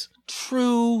translates.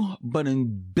 True, but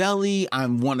in Belly, I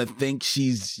want to think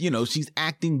she's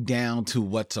acting down to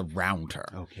what's around her.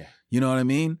 Okay. You know what I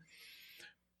mean?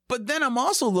 But then I'm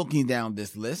also looking down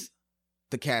this list,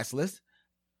 the cast list,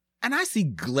 and I see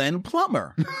Glenn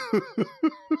Plummer.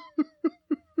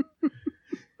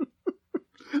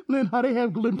 Lynn, how they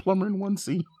have Glenn Plummer in one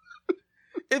scene?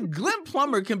 If Glenn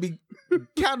Plummer can be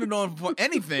counted on for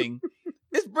anything,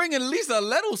 it's bringing at least a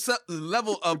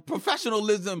level of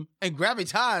professionalism and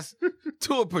gravitas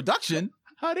to a production.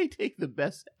 How they take the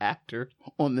best actor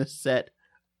on this set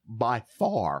by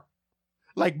far,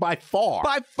 By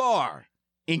far.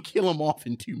 and kill him off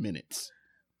in 2 minutes.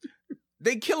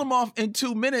 They kill him off in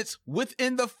 2 minutes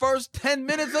within the first 10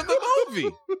 minutes of the movie.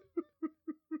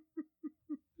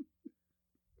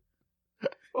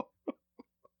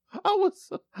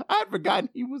 I'd forgotten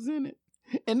he was in it.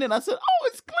 And then I said, oh,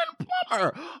 it's Glenn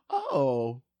Plummer.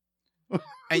 Oh.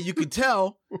 And you could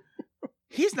tell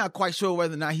he's not quite sure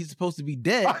whether or not he's supposed to be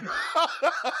dead.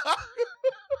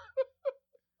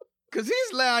 Because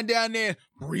he's lying down there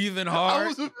breathing I hard.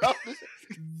 was about to say,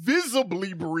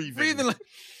 visibly breathing. Breathing like,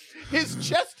 His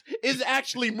chest is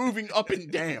actually moving up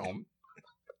and down.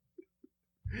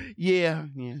 Yeah.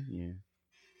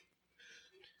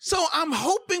 so I'm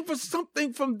hoping for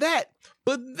something from that.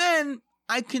 But then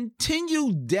I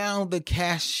continue down the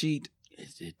cast sheet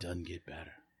It doesn't get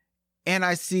better. and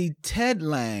I see Ted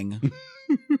Lang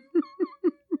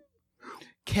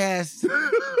cast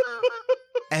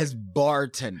as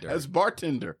bartender. As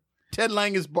bartender. Ted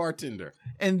Lang is bartender.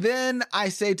 And then I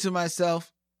say to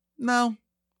myself, no,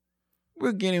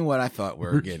 we're getting what I thought we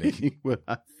were getting. What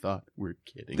I thought we're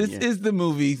kidding. This is the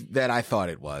movie that I thought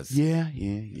it was. Yeah.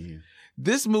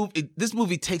 This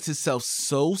movie takes itself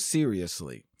so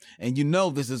seriously. And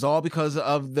this is all because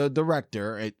of the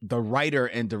director, the writer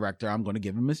and director. I'm going to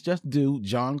give him his just due,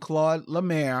 Jean-Claude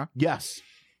Lemaire, Yes.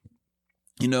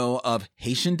 of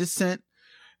Haitian descent,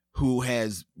 who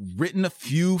has written a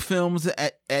few films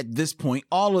at this point,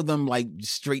 all of them like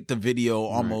straight to video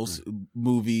almost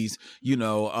movies,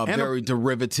 very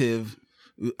derivative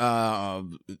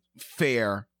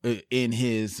fare in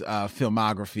his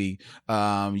filmography.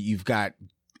 You've got,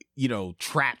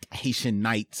 Trapped Haitian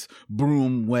Nights,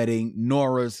 Broom Wedding,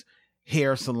 Nora's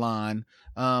Hair Salon.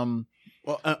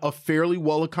 Well, a fairly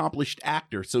well-accomplished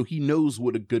actor, so he knows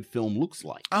what a good film looks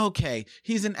like. Okay,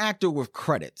 he's an actor with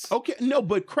credits. Okay, no,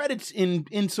 but credits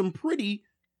in some pretty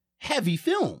heavy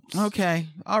films. Okay,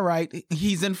 all right.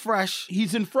 He's in Fresh.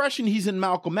 He's in Fresh and he's in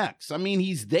Malcolm X. I mean,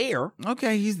 he's there.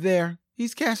 Okay, he's there.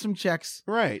 He's cashed some checks.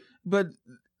 Right. But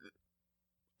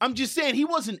I'm just saying he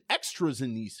wasn't extras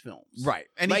in these films. right.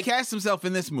 And he cast himself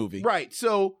in this movie. Right.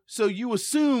 So you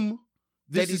assume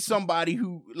this That is somebody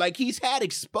who, he's had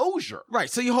exposure. Right.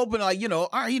 So you're hoping, all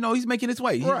right, he's making his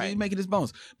way. He's making his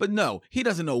bones. But no, he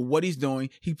doesn't know what he's doing.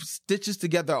 He stitches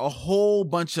together a whole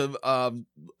bunch of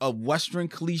Western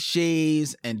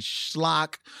cliches and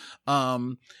schlock,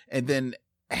 and then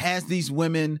has these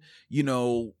women,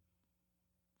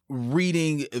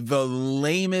 reading the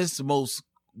lamest, most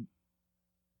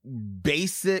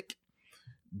basic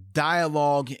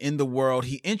dialogue in the world.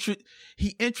 He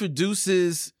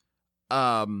introduces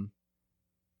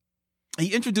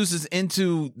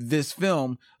into this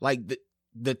film like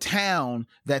the town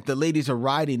that the ladies are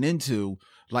riding into.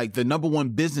 Like the number one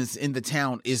business in the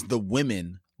town is the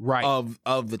women Right.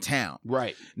 of the town.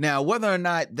 Right. Now, whether or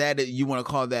not that you want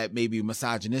to call that maybe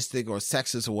misogynistic or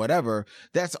sexist or whatever,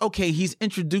 that's okay. He's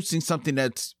introducing something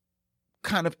that's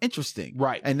kind of interesting.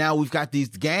 Right. And now we've got these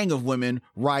gang of women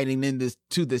riding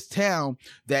to this town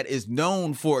that is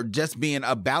known for just being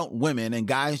about women, and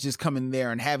guys just coming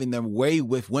there and having their way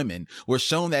with women. We're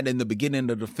shown that in the beginning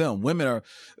of the film. Women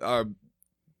are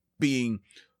being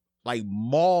like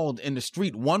mauled in the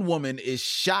street. One woman is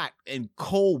shot in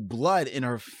cold blood in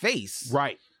her face.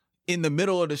 Right. In the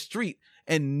middle of the street,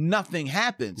 and nothing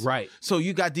happens. Right. So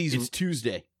you got these. It's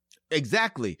Tuesday.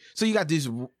 Exactly. So you got these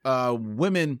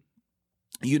women,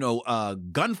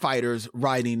 gunfighters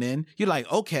riding in. You're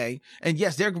like, okay. And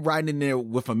yes, they're riding in there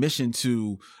with a mission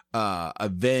to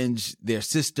avenge their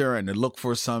sister and to look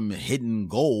for some hidden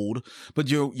gold. But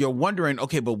you're wondering,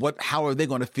 okay, but how are they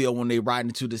going to feel when they ride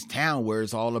into this town where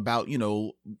it's all about,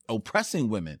 oppressing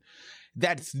women?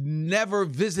 That's never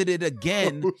visited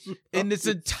again in this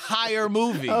entire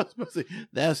movie. I was supposed to say,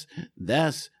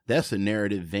 that's a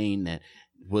narrative vein that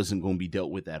wasn't going to be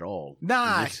dealt with at all in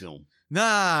this film.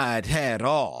 Not at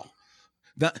all.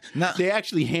 They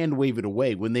actually hand wave it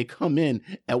away. When they come in,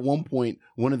 at one point,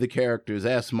 one of the characters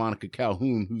asks Monica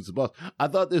Calhoun, who's the boss, I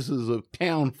thought this was a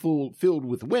town filled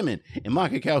with women. And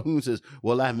Monica Calhoun says,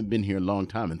 well, I haven't been here a long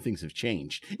time and things have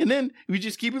changed. And then we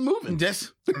just keep it moving.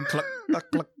 Just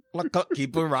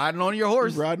keep it riding on your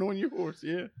horse. Riding on your horse,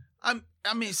 yeah.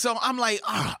 So I'm like,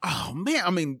 oh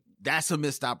man, that's a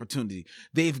missed opportunity.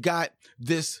 They've got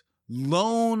this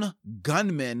lone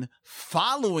gunman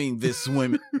following these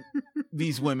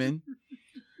women.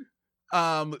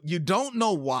 You don't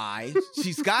know why.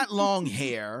 She's got long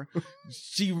hair.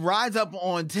 She rides up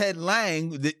on Ted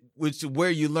Lang,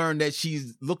 where you learn that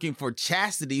she's looking for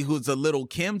Chastity, who's a Little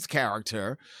Kim's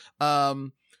character.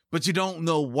 But you don't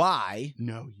know why.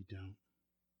 No, you don't.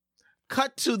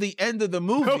 Cut to the end of the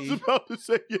movie. I was about to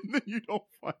say, and then you don't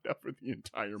find out for the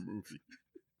entire movie.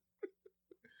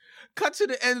 Cut to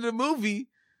the end of the movie,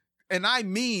 and I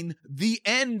mean the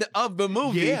end of the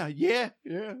movie. Yeah.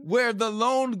 Where the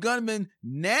lone gunman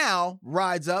now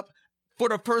rides up. For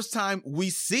the first time, we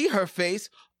see her face.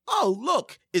 Oh,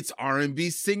 look, it's R&B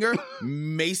singer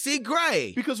Macy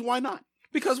Gray. Because why not?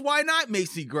 Because why not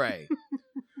Macy Gray?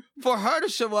 For her to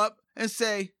show up and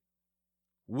say,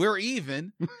 we're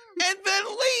even, and then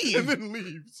leave. And then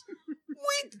leaves.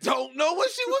 We don't know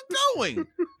what she was doing.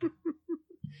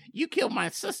 You killed my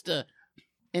sister,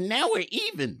 and now we're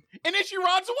even. And then she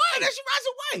rides away.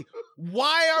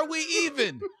 Why are we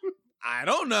even? I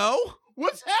don't know.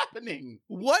 What's happening?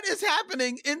 What is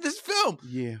happening in this film?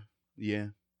 Yeah.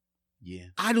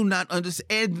 I do not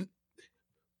understand.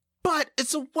 But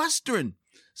it's a Western.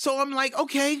 So I'm like,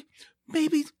 okay,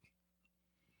 maybe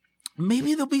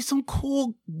there'll be some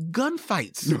cool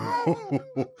gunfights.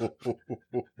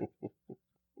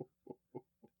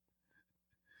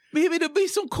 Maybe there'll be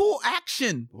some cool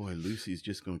action. Boy, Lucy's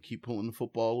just going to keep pulling the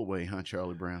football away, huh,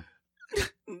 Charlie Brown?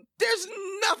 There's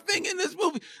nothing in this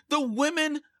movie. The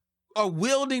women are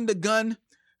wielding the gun.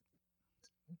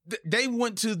 They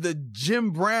went to the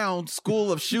Jim Brown School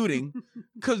of Shooting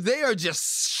because they are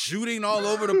just shooting all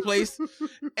over the place.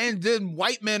 And then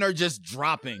white men are just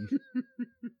dropping.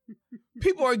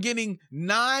 People are getting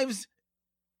knives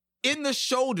in the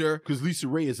shoulder. Because Lisa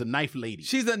Ray is a knife lady.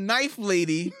 She's a knife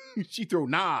lady. She throw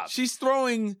knives. She's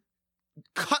throwing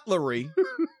cutlery.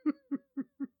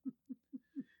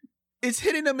 It's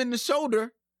hitting them in the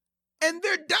shoulder. And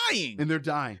they're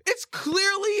dying. It's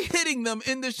clearly hitting them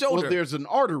in the shoulder. Well, there's an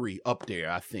artery up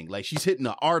there, I think. Like she's hitting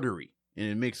the artery and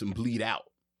it makes them bleed out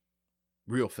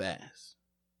real fast.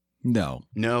 No.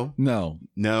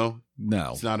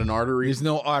 It's not an artery. There's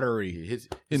no artery it's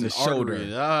in the shoulder.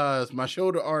 It's my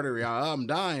shoulder artery. I'm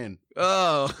dying.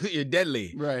 Oh, you're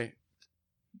deadly. Right.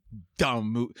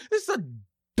 Dumb movie. It's a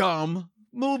dumb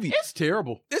movie. It's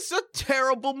terrible. It's a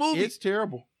terrible movie. It's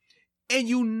terrible. And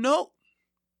you know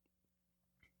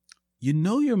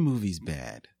your movie's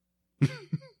bad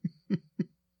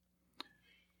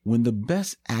when the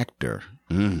best actor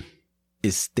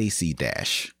is Stacey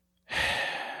Dash.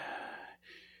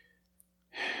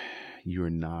 You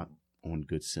are not on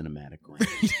good cinematic ground.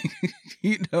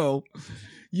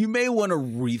 You may want to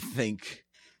rethink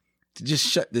to just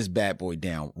shut this bad boy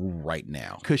down right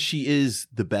now. Because she is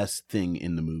the best thing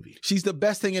in the movie. She's the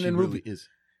best thing in the movie. Is.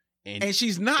 And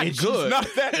she's not good. She's not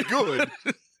that good.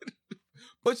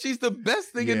 But she's the best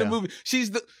thing in the movie.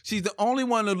 She's the only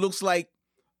one that looks like,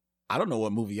 I don't know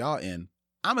what movie y'all in.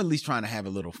 I'm at least trying to have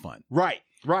a little fun. Right.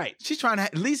 She's trying to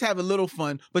at least have a little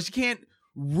fun, but she can't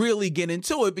really get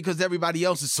into it because everybody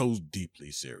else is so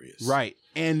deeply serious. Right.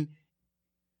 And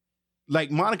like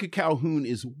Monica Calhoun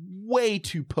is way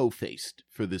too po-faced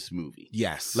for this movie.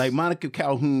 Yes. Like Monica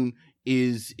Calhoun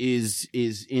is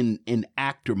in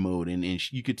actor mode,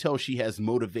 and you could tell she has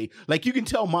motivate. Like you can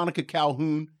tell Monica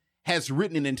Calhoun has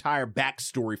written an entire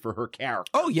backstory for her character.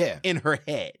 Oh yeah. In her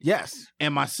head. Yes.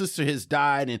 And my sister has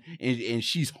died, and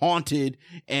she's haunted,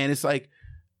 and it's like,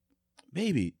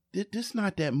 baby, this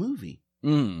not that movie.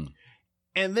 Mm.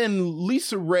 And then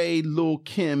Lisa Ray, Lil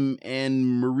Kim,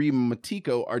 and Marie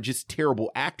Matiko are just terrible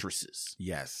actresses.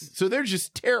 Yes. So they're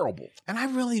just terrible. And I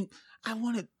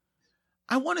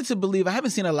wanted to believe, I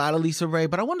haven't seen a lot of Lisa Ray,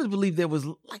 but I wanted to believe there was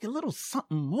like a little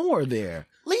something more there.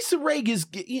 Lisa Ray is,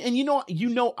 and you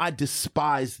know, I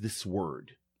despise this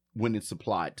word when it's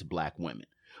applied to black women,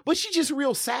 but she's just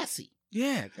real sassy.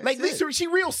 Yeah. Like Lisa, she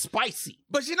real spicy.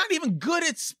 But she's not even good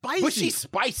at spicy. But she's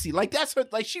spicy. Like that's her,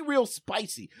 like she real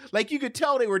spicy. Like you could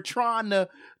tell they were trying to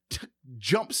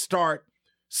jumpstart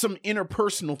some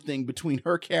interpersonal thing between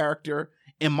her character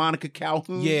and Monica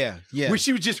Calhoun. Yeah. Where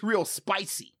she was just real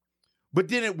spicy. But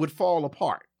then it would fall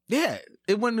apart. Yeah,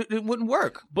 it wouldn't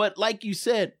work. But like you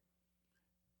said,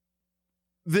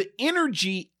 the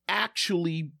energy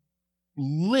actually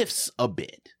lifts a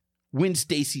bit when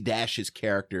Stacey Dash's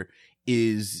character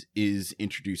is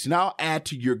introduced. And I'll add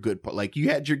to your good part. Like you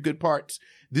had your good parts.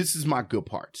 This is my good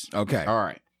parts. Okay. All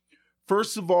right.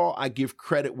 First of all, I give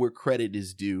credit where credit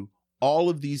is due. All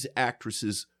of these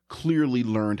actresses clearly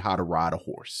learned how to ride a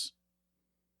horse.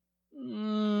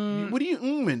 What do you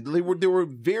mean? There were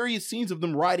various scenes of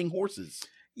them riding horses.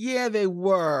 Yeah, they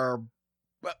were.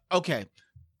 But okay.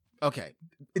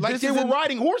 Like they were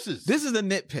riding horses. This is a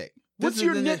nitpick. What's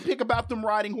your nitpick about them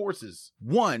riding horses?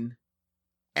 One,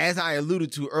 as I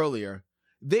alluded to earlier,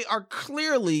 they are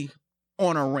clearly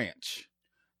on a ranch.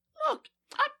 Look,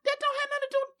 that don't have nothing to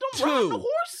do with them riding the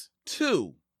horse.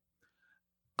 Two,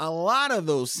 a lot of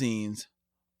those scenes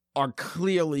are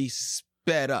clearly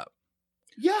sped up.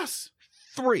 Yes.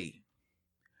 3,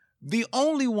 the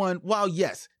only one, while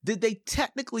yes, did they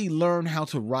technically learn how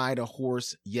to ride a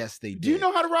horse? Yes, they did. Do you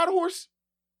know how to ride a horse?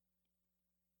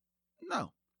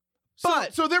 No.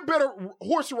 So they're better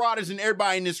horse riders than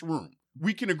everybody in this room.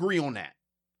 We can agree on that.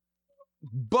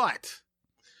 But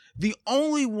the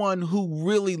only one who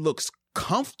really looks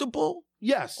comfortable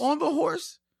on the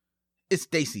horse is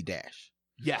Stacey Dash.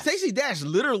 Yes. Stacey Dash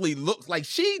literally looks like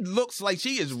she's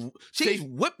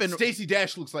whipping. Stacey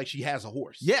Dash looks like she has a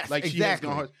horse. Yes, like exactly. She has no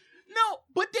horse. No,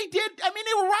 but they did. I mean,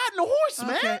 they were riding a horse,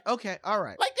 man. Okay, all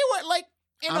right. Like they were like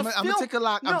in I'm gonna take a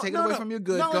lock. I'm taking away from your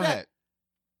good. Go ahead.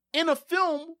 In a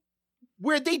film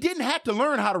where they didn't have to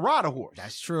learn how to ride a horse.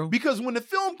 That's true. Because when the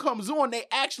film comes on, they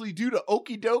actually do the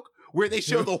okie doke where they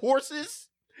show the horses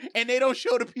and they don't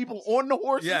show the people on the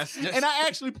horses. Yes. And I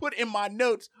actually put in my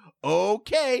notes,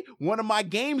 okay, one of my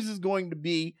games is going to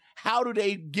be how do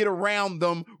they get around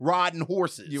them riding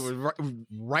horses? You were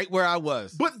right where I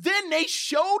was. But then they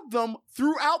showed them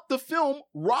throughout the film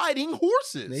riding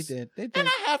horses. They did. And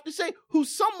I have to say,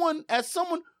 as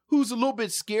someone who's a little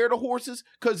bit scared of horses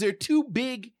because they're too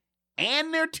big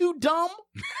and they're too dumb.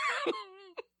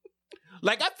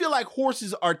 Like, I feel like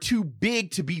horses are too big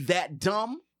to be that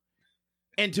dumb.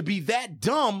 And to be that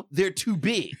dumb, they're too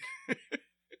big.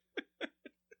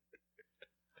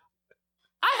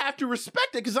 I have to respect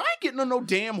it because I ain't getting on no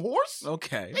damn horse.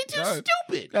 Okay. They too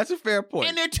stupid. That's a fair point.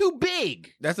 And they're too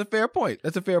big. That's a fair point.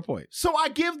 So I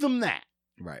give them that.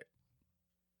 Right.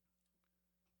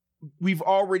 We've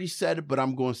already said it, but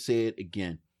I'm going to say it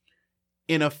again.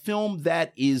 In a film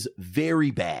that is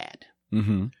very bad,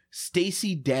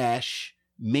 Stacey Dash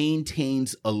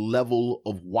maintains a level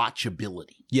of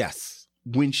watchability. Yes.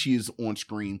 When she is on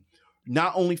screen,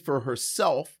 not only for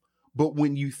herself, but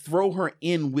when you throw her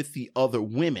in with the other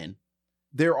women,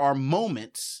 there are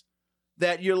moments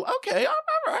that you're like, okay, all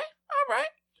right.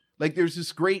 Like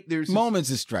there's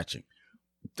moments is stretching.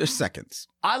 There's seconds.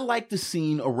 I like the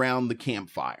scene around the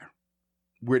campfire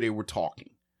where they were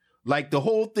talking. Like the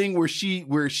whole thing where she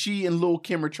and Lil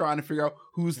Kim are trying to figure out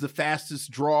who's the fastest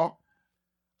draw.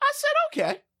 I said,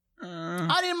 okay.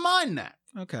 I didn't mind that.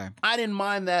 Okay. I didn't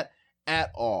mind that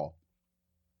at all.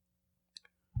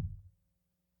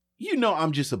 You know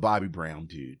I'm just a Bobby Brown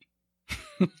dude.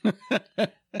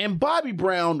 And Bobby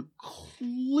Brown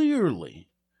clearly,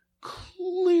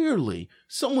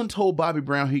 someone told Bobby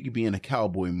Brown he could be in a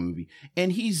cowboy movie.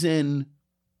 And he's in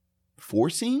 4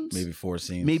 scenes? Maybe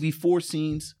 4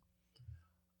 scenes.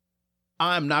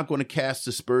 I'm not going to cast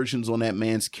aspersions on that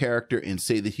man's character and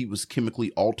say that he was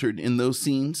chemically altered in those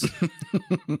scenes.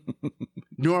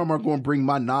 Nor am I going to bring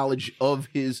my knowledge of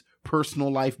his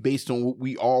personal life based on what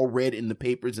we all read in the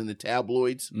papers and the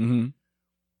tabloids.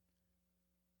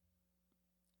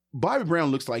 Bobby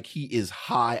Brown looks like he is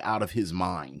high out of his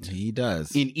mind He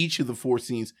does. in each of the 4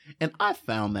 scenes, and I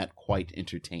found that quite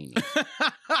entertaining.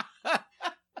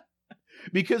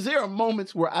 Because there are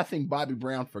moments where I think Bobby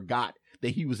Brown forgot that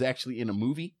he was actually in a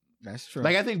movie. That's true.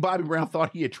 Like, I think Bobby Brown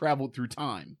thought he had traveled through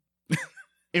time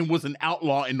and was an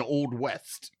outlaw in the Old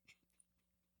West.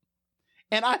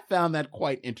 And I found that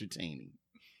quite entertaining.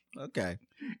 Okay.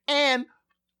 And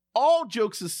all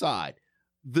jokes aside,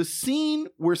 the scene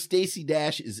where Stacey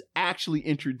Dash is actually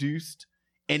introduced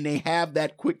and they have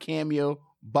that quick cameo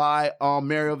by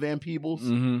Mario Van Peebles,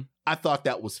 Mm-hmm. I thought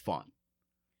that was fun.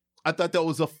 I thought that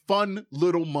was a fun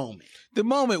little moment. The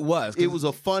moment was. 'cause It was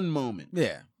a fun moment.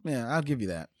 Yeah. Yeah, I'll give you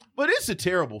that. But it's a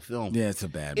terrible film. Yeah, it's a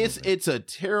bad movie. It's a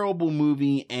terrible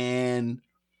movie, and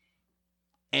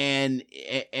I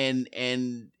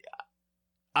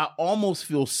almost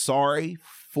feel sorry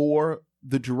for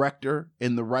the director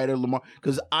and the writer Lamar,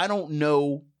 because I don't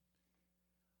know.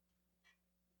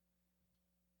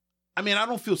 I mean, I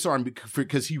don't feel sorry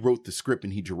because he wrote the script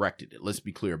and he directed it. Let's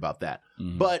be clear about that.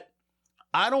 Mhm. But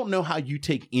I don't know how you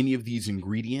take any of these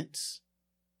ingredients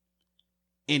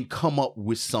and come up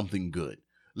with something good.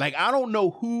 Like, I don't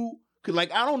know who could,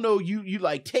 like, I don't know, you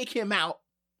like take him out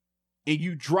and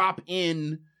you drop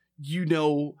in, you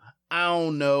know, I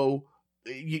don't know,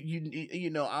 you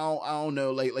know, I don't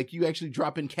know, like you actually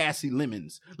drop in Cassie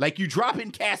Lemons. Like, you drop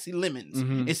in Cassie Lemons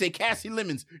Mhm. and say, Cassie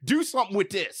Lemons, do something with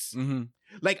this. Mm-hmm.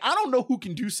 Like, I don't know who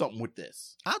can do something with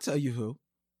this. I'll tell you who.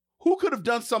 Who could have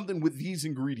done something with these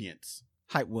ingredients?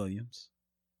 Hype Williams.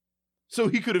 So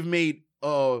he could have made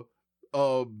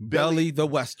Belly the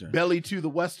Western. Belly to the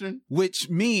Western. Which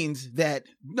means that,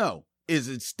 no, is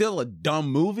it still a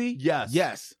dumb movie? Yes.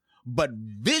 Yes. But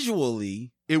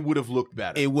visually, It would have looked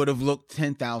better. it would have looked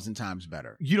 10,000 times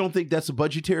better. You don't think that's a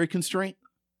budgetary constraint?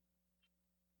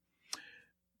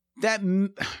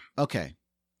 Okay.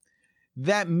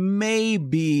 That may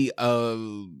be a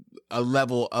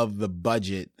level of the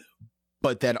budget,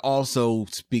 but that also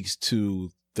speaks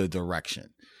to the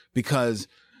direction. Because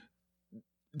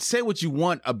say what you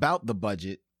want about the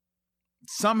budget,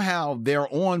 somehow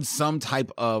they're on some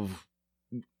type of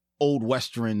old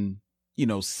Western,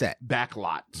 set.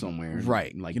 Backlot somewhere.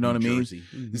 Right. Like, You know what New I mean? Jersey.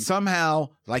 Mhm. Somehow,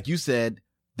 like you said,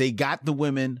 they got the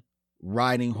women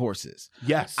riding horses.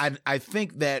 Yes. I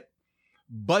think that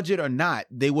budget or not,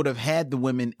 they would have had the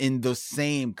women in the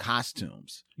same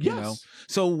costumes. You know? Yes.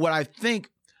 So what I think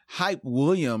Hype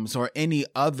Williams or any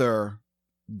other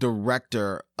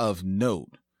director of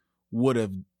note would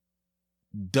have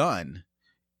done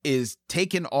is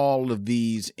taken all of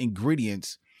these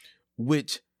ingredients,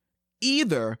 which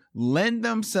either lend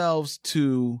themselves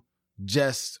to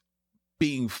just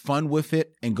being fun with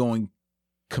it and going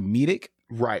comedic,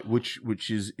 Right. Which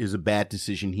is a bad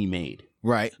decision he made.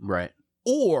 right? Right.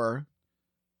 Or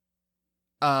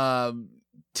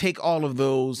take all of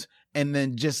those and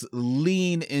then just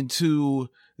lean into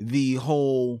the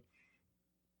whole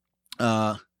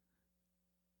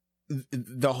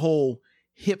the whole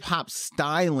hip hop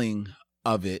styling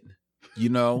of it,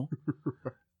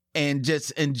 and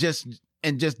just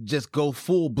go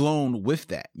full blown with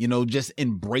that, just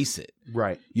embrace it,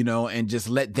 Right. and just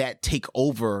let that take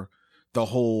over the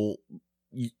whole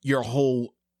your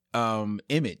whole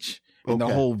image and the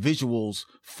Okay. whole visuals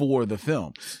for the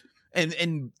film.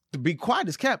 And to be quiet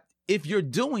as kept, if you're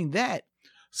doing that,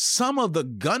 some of the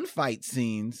gunfight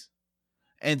scenes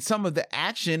and some of the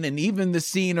action and even the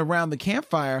scene around the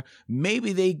campfire,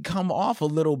 maybe they come off a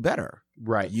little better,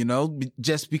 Right.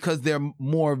 just because they're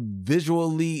more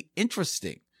visually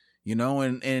interesting,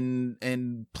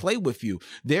 and play with you.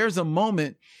 There's a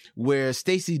moment where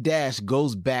Stacey Dash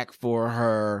goes back for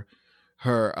her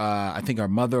I think her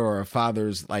mother or her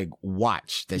father's like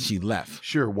watch that she left.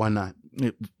 Sure. Why not?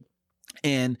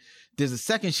 And there's a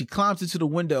second she climbs into the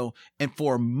window, and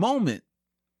for a moment,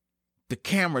 the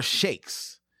camera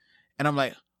shakes. And I'm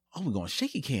like, oh, we're going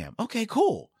shaky cam. Okay,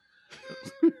 cool.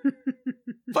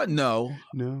 But no,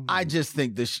 No. I just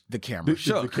think the camera The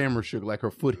shook. camera shook like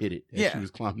her foot hit it as Yeah. she was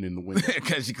climbing in the window.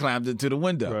 Because she climbed into the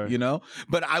window, Right.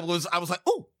 But I was like,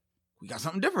 oh, we got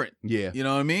something different. Yeah. You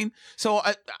know what I mean? So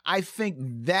I think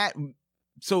that,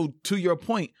 so to your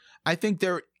point, I think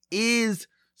there is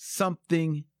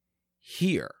something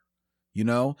here,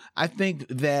 I think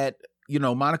that,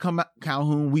 Monica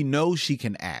Calhoun, we know she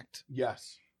can act,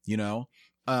 Yes.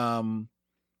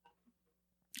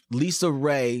 Lisa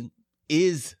Ray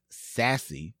is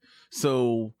sassy.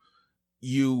 So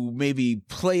you maybe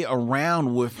play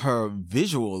around with her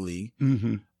visually.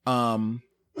 Mm-hmm.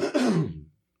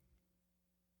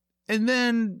 And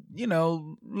then,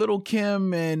 Little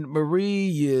Kim and Marie,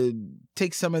 you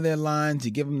take some of their lines,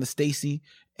 you give them to Stacey,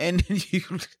 and then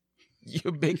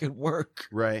you make it work.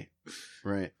 Right.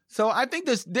 So I think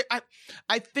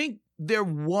I think there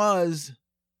was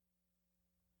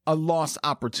a lost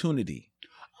opportunity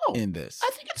in this.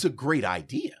 I think it's a great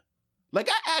idea. Like,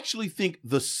 I actually think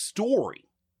the story,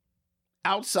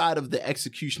 outside of the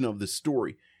execution of the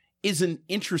story, is an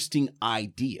interesting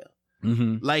idea.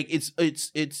 Mm-hmm. Like,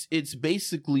 it's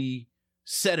basically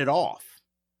set it off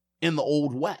in the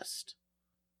Old West.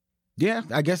 Yeah,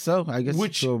 I guess so. I guess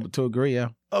to agree, yeah.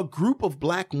 A group of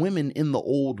black women in the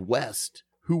Old West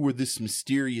who were this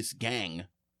mysterious gang.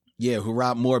 Yeah, who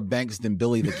robbed more banks than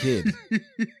Billy the Kid.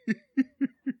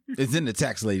 It's in the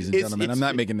text, ladies and gentlemen. I'm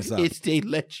not making this up. They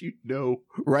let you know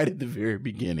right at the very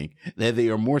beginning that they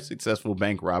are more successful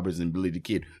bank robbers than Billy the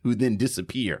Kid, who then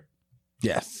disappear.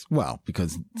 Yes. Well,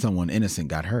 because someone innocent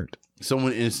got hurt.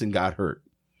 Someone innocent got hurt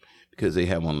because they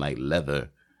have on like leather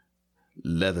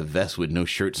vests with no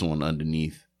shirts on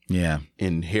underneath. Yeah.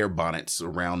 And hair bonnets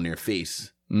around their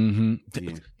face.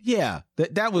 Mm-hmm. Yeah.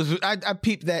 That was, I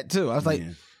peeped that too. I was like,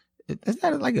 is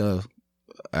that like a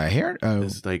hair?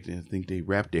 It's like, I think they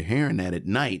wrap their hair in that at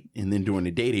night, and then during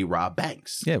the day they rob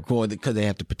banks. Yeah, because they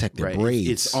have to protect their braids.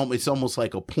 It's almost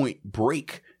like a Point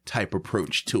Break type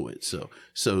approach to it. So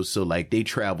like they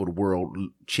travel the world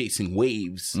chasing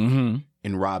waves and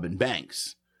robbing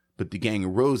banks. But the Gang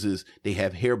of Roses, they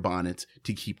have hair bonnets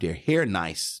to keep their hair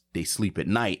nice. They sleep at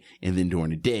night, and then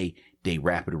during the day, they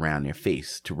wrap it around their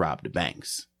face to rob the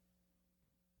banks.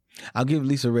 I'll give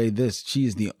Lisa Ray this. She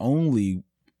is the only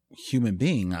human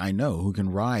being I know who can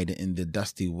ride in the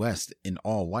dusty West in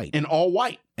all white. In all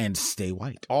white. And stay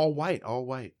white. All white.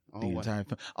 Entire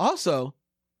film. Also,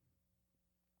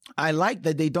 I like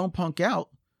that they don't punk out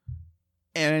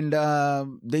and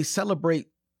they celebrate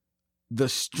the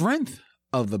strength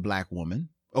of the black woman.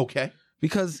 Okay.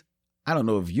 Because I don't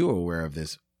know if you're aware of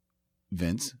this,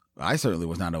 Vince. I certainly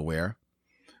was not aware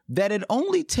that it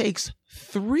only takes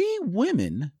 3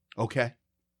 women. Okay.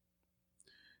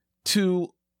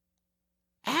 To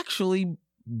actually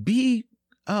be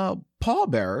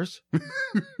pallbearers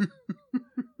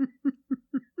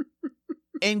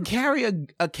and carry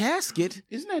a casket.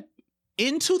 Isn't that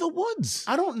into the woods?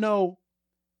 I don't know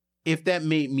if that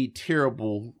made me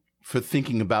terrible for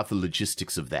thinking about the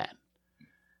logistics of that.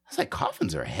 It's like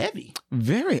coffins are heavy.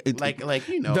 Very. Like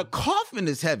you know. The coffin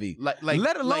is heavy.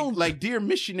 Let alone. Like, dear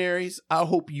missionaries, I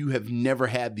hope you have never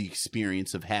had the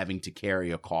experience of having to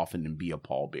carry a coffin and be a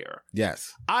pallbearer.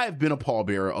 Yes. I've been a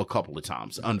pallbearer a couple of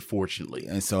times, unfortunately.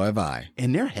 And so have I.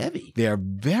 And they're heavy. They're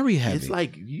very heavy. It's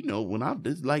like, you know,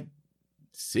 there's like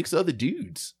 6 other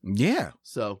dudes. Yeah.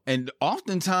 So. And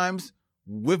oftentimes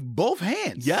with both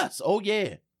hands. Yes. Oh,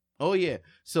 yeah.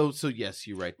 So yes,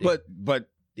 you're right there. But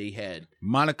they had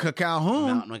Monica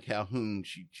Calhoun,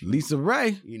 she Lisa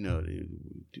Ray. You know,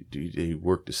 they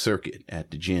worked the circuit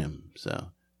at the gym,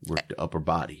 so worked the upper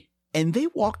body. And they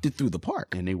walked it through the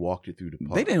park. They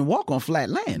They didn't walk on flat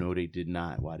land. No, they did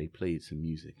not. While they played some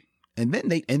music. And then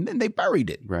they buried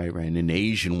it. Right. And then the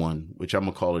Asian one, which I'm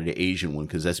gonna call it the Asian one,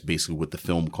 because that's basically what the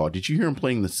film called. Did you hear him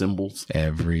playing the cymbals?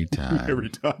 Every time. Every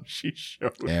time she showed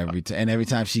up. And every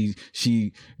time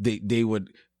they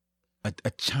would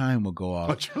a chime would go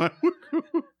off.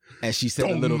 As she said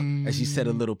a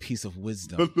little piece of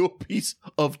wisdom. A little piece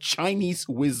of Chinese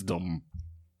wisdom.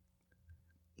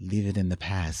 Leave it in the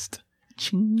past.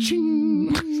 Ching.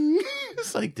 Ching.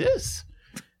 It's like this.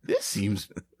 This seems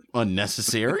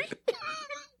unnecessary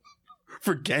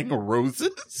for Gang of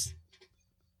Roses.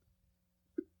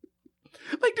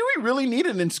 Like, do we really need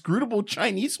an inscrutable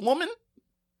Chinese woman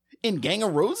in Gang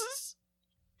of Roses?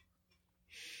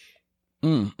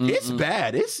 It's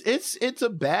bad. It's a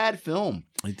bad film.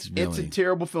 It's a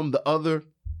terrible film. The other,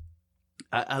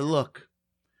 I look.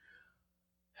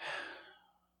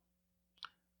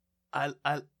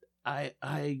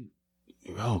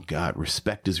 Oh God,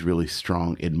 respect is really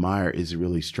strong. Admire is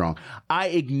really strong. I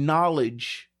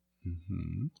acknowledge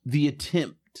the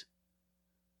attempt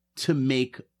to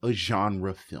make a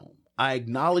genre film. I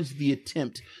acknowledge the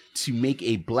attempt to make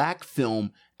a black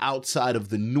film outside of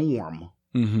the norm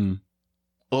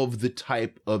of the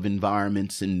type of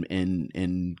environments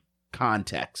and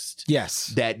context. Yes.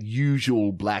 That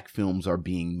usual black films are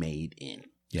being made in.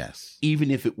 Yes.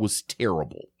 Even if it was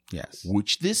terrible. Yes.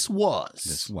 Which this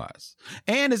was.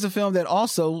 And it's a film that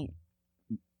also,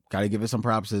 got to give it some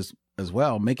props as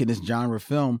well, making this genre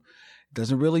film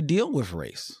doesn't really deal with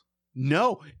race.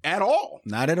 No, at all.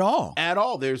 Not at all. At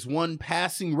all. There's one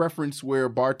passing reference where a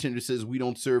bartender says, "We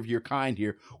don't serve your kind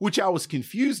here," which I was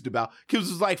confused about because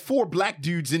it was like 4 black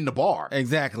dudes in the bar.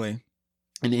 Exactly.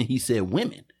 And then he said,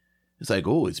 "Women." It's like,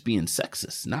 oh, it's being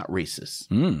sexist, not racist.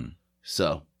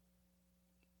 So,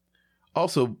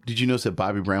 also, did you notice that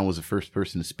Bobby Brown was the first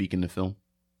person to speak in the film?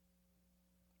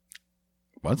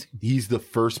 What? He's the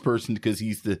first person because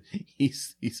he's.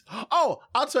 Oh,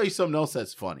 I'll tell you something else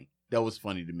that's funny. That was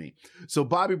funny to me. So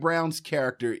Bobby Brown's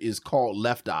character is called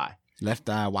Left Eye. Left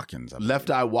Eye Watkins. Left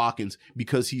Eye Watkins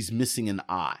because he's missing an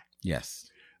eye. Yes.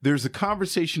 There's a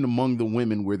conversation among the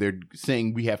women where they're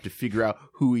saying we have to figure out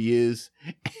who he is.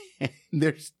 And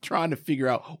they're trying to figure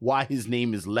out why his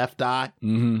name is Left Eye.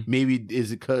 Mm-hmm. Maybe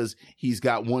is it because he's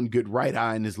got one good right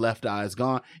eye and his left eye is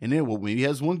gone. And then, well, maybe he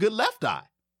has one good left eye.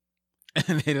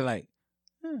 And they're like,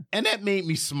 and that made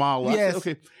me smile. I Yes. said,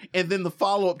 okay. And then the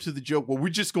follow-up to the joke, well, we're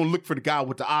just going to look for the guy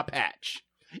with the eye patch.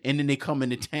 And then they come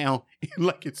into town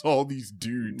like it's all these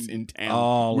dudes in town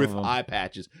All with of 'em. eye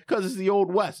patches. Because it's the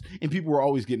Old West. And people were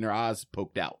always getting their eyes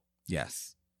poked out.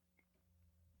 yes.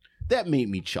 That made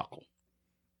me chuckle.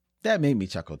 That made me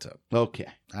chuckle too. Okay.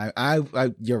 I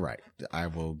you're right. I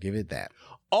will give it that.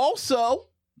 Also,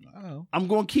 Oh. I'm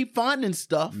going to keep finding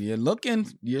stuff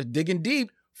You're digging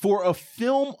deep. for a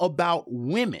film about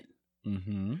women.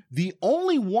 Mm-hmm. The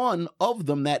only one of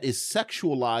them that is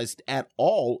sexualized at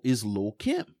all is Lil'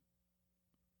 Kim.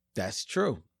 That's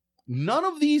true. None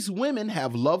of these women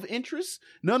have love interests.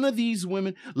 None of these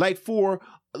women, like for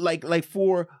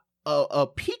a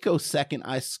picosecond,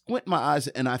 I squint my eyes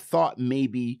and I thought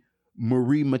maybe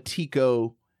Marie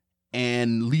Matiko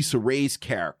and Lisa Ray's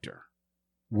character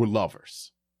were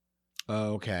lovers.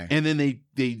 Okay. And then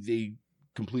they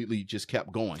completely just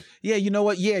kept going. Yeah, you know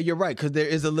what? Yeah, you're right. Because there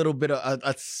is a little bit of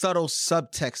a subtle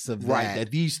subtext of that. Right,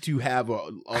 that these two have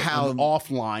an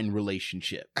offline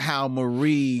relationship. How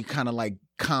Marie kind of like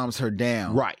calms her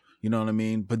down. Right. You know what I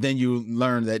mean? But then you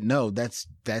learn that no, that's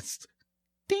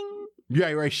ding.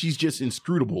 Right. She's just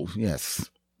inscrutable. Yes.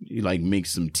 You like make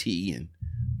some tea and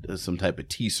does some type of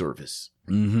tea service.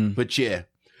 Mm-hmm. But yeah.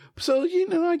 So,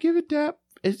 I give it that.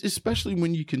 Especially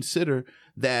when you consider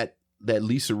that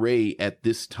Lisa Ray at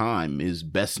this time is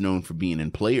best known for being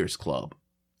in Players Club.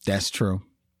 That's true.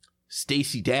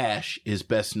 Stacey Dash is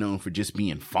best known for just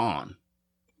being Fawn.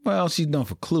 Well, she's known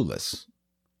for Clueless.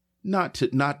 Not to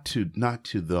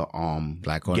the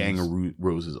Black Gang audience. of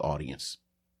Roses audience.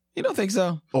 You don't think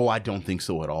so? Oh, I don't think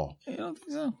so at all. You don't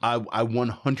think so? I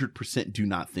 100% do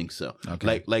not think so.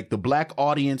 Okay. Like the black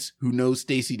audience who knows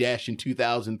Stacey Dash in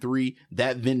 2003,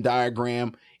 that Venn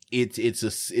diagram, it's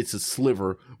a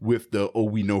sliver with the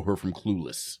we know her from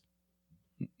Clueless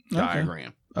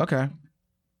diagram. Okay.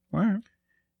 All right.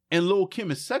 And Lil'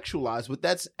 Kim is sexualized, but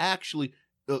that's actually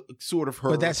sort of her.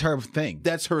 But that's her thing.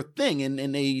 That's her thing,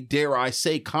 and they, dare I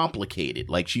say, complicated.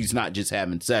 Like, she's not just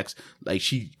having sex. Like,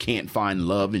 she can't find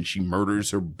love, and she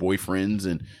murders her boyfriends,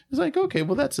 and it's like, okay,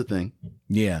 well, that's a thing.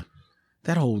 Yeah.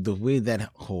 The way that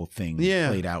whole thing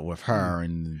played out with her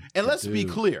and let's be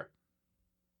clear.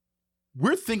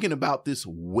 We're thinking about this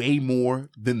way more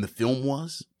than the film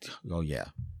was. Oh, yeah.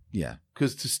 Yeah.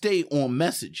 Because to stay on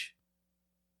message,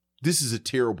 this is a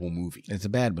terrible movie. It's a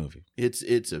bad movie.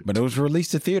 But it was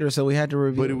released to theater, so we had to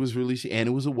review. But it was released, and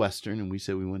it was a Western, and we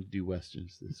said we wanted to do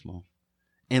Westerns this month.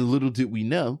 And little did we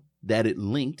know that it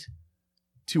linked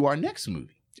to our next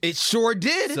movie. It sure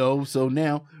did. So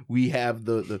now we have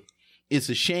the it's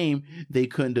a shame they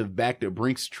couldn't have backed a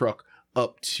Brinks truck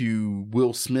up to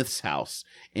Will Smith's house,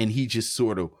 and he just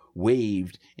sort of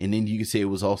waved, and then you could say it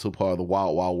was also part of the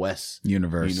Wild Wild West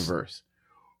universe.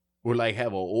 Or like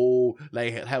have a old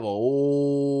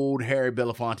Harry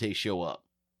Belafonte show up.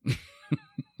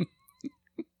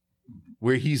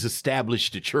 Where he's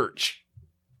established a church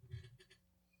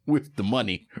with the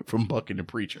money from Buck and the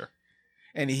Preacher.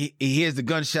 And he hears the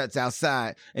gunshots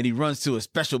outside, and he runs to a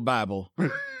special Bible,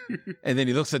 and then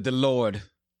he looks at the Lord,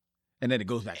 and then it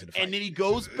goes back to the fight. And then he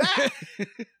goes back.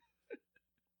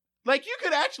 Like, you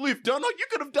could actually have done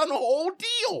a whole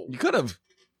deal. You could have.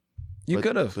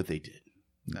 But they did.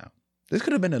 No. This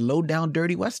could have been a low-down,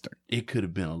 dirty Western. It could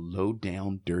have been a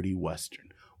low-down, dirty Western.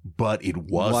 But it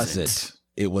wasn't.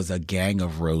 It was a Gang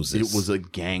of Roses. It was a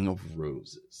Gang of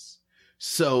Roses.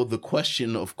 So the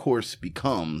question, of course,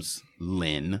 becomes,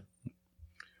 Lynn,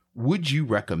 would you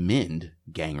recommend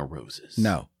Gang of Roses?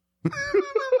 No.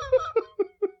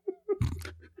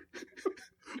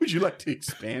 Would you like to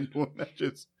expand on that?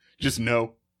 Just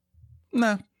no.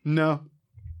 No. No.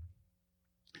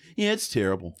 Yeah, it's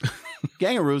terrible.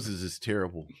 Gang of Roses is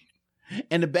terrible.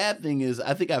 And the bad thing is,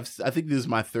 I think this is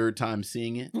my third time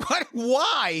seeing it. What?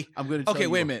 Why? I'm going to tell you. Okay,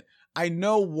 wait a minute. I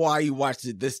know why you watched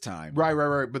it this time.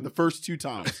 Right. But the first two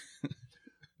times.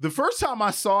 The first time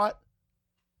I saw it,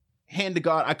 hand to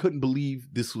God, I couldn't believe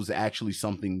this was actually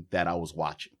something that I was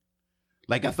watching.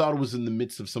 Like I thought it was in the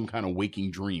midst of some kind of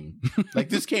waking dream. Like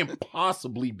this can't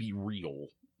possibly be real.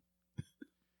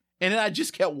 And then I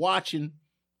just kept watching,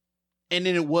 and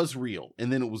then it was real,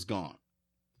 and then it was gone.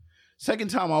 Second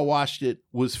time I watched it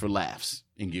was for laughs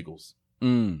and giggles.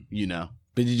 Mm. You know.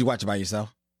 But did you watch it by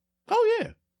yourself? Oh yeah.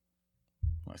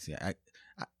 Well, see,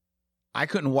 I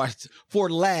couldn't watch for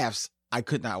laughs. I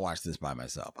could not watch this by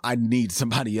myself. I need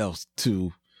somebody else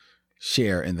to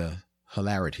share in the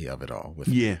hilarity of it all with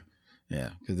me. Yeah,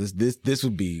 because this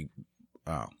would be,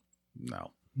 oh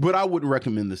no. But I wouldn't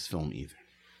recommend this film either.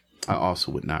 I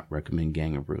also would not recommend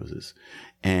Gang of Roses,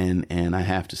 and I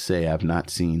have to say I've not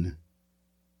seen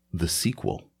the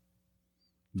sequel,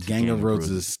 Gang of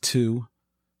Roses 2,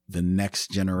 The Next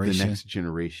Generation. The Next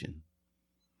Generation,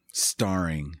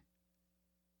 starring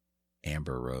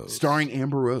Amber Rose. Starring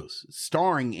Amber Rose.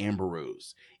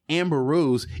 Amber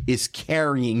Rose is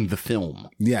carrying the film.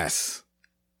 Yes.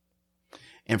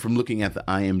 And from looking at the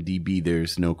IMDb,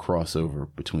 there's no crossover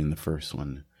between the first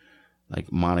one.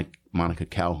 Like Monica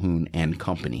Calhoun and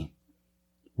company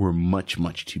were much,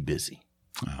 much too busy.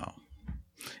 Oh.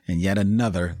 And yet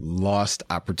another lost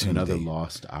opportunity.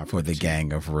 For the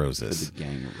Gang of Roses.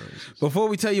 Before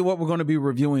we tell you what we're going to be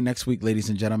reviewing next week, ladies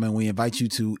and gentlemen, we invite you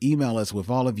to email us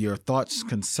with all of your thoughts,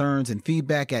 concerns, and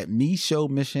feedback at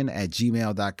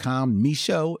mishowmission@gmail.com.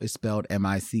 Mishow is spelled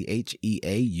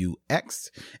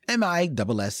MICHEAUX,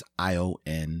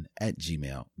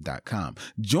 MISSION@gmail.com.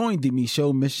 Join the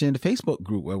Mishow Mission Facebook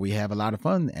group where we have a lot of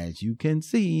fun, as you can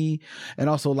see. And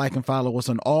also like and follow us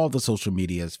on all the social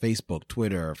medias, Facebook,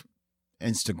 Twitter,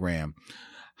 Instagram.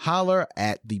 Holler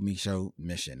at the Mishow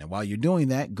Mission. And while you're doing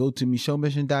that, go to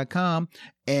MishowMission.com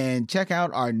and check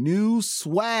out our new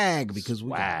swag, because we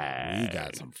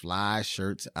got some fly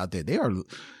shirts out there.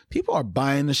 People are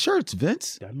buying the shirts,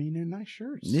 Vince. I mean, they're nice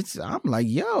shirts. I'm like,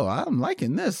 yo, I'm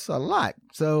liking this a lot.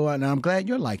 So, and I'm glad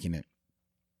you're liking it.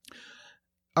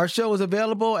 Our show is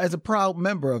available as a proud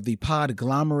member of the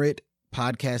Podglomerate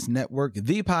Podcast Network,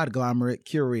 the Podglomerate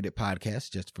curated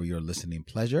podcast just for your listening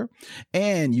pleasure.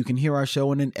 And you can hear our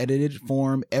show in an edited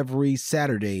form every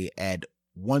Saturday at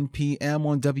 1 p.m.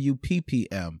 on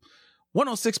WPPM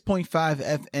 106.5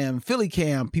 FM, Philly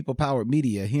Cam, People Powered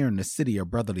Media here in the city of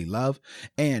brotherly love.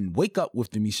 And Wake Up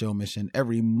with the Mishow Mission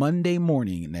every Monday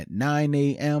morning at 9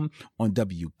 a.m. on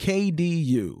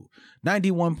WKDU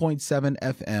 91.7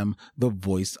 FM, the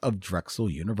voice of Drexel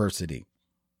University.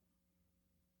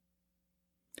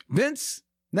 Vince,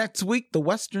 next week, the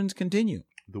Westerns continue.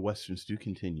 The Westerns do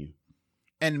continue.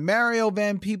 And Mario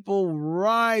Van Peebles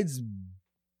rides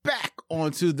back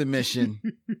onto the mission.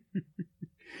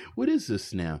 What is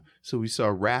this now? So we saw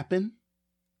rapping.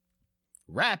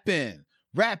 Rapping.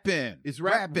 Is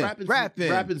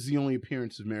rapping's the only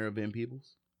appearance of Mario Van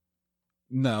Peebles?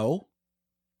 No.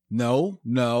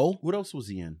 What else was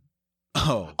he in?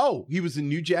 Oh, he was in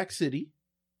New Jack City.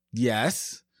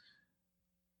 Yes.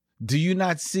 Do you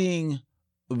not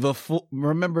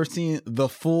remember seeing the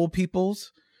full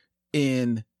Peoples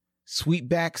in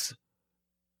Sweetback's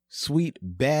Sweet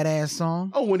Badass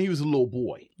Song? Oh, when he was a little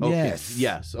boy. Okay.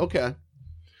 Yes. Okay.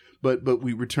 But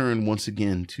we return once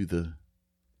again to the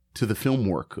film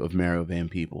work of Mario Van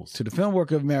Peebles. To the film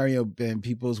work of Mario Van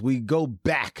Peebles, we go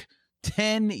back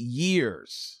 10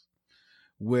 years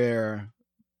where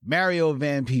Mario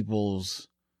Van Peebles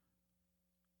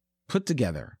put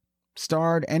together,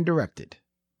 starred and directed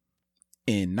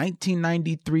in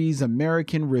 1993's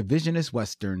American revisionist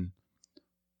Western,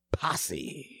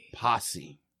 Posse.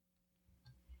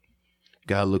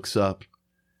 Guy looks up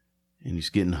and he's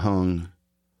getting hung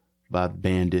by the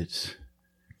bandits,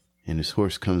 and his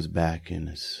horse comes back and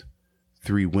there's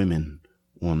 3 women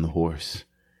on the horse,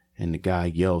 and the guy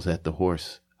yells at the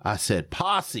horse, "I said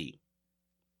posse!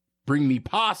 Bring me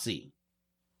posse!"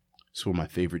 It's one of my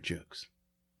favorite jokes.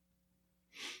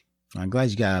 I'm glad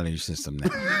you got out of your system now.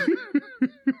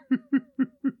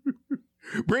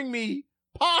 Bring me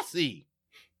posse!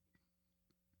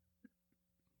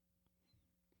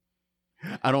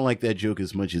 I don't like that joke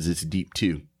as much as it's deep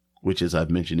too, which, as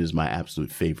I've mentioned, is my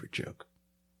absolute favorite joke.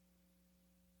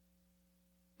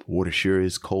 Water sure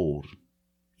is cold.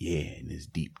 Yeah, and it's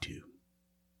deep too.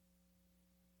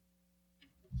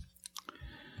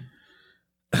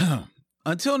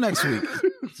 Until next week.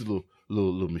 It's a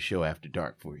little Michelle After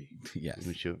Dark for you. Yes.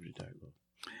 Michelle After Dark.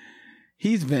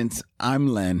 He's Vince. I'm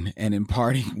Len. And in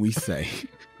parting, we say,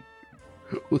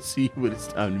 we'll see you when it's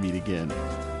time to meet again.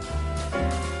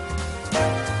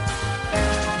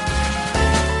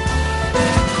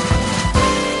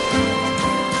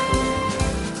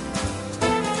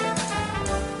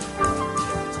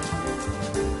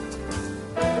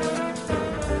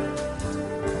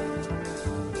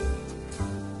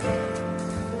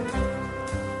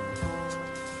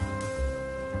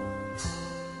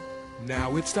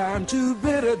 Now it's time to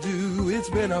bid adieu. It's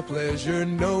been a pleasure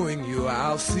knowing you.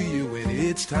 I'll see you when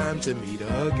it's time to meet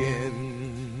again.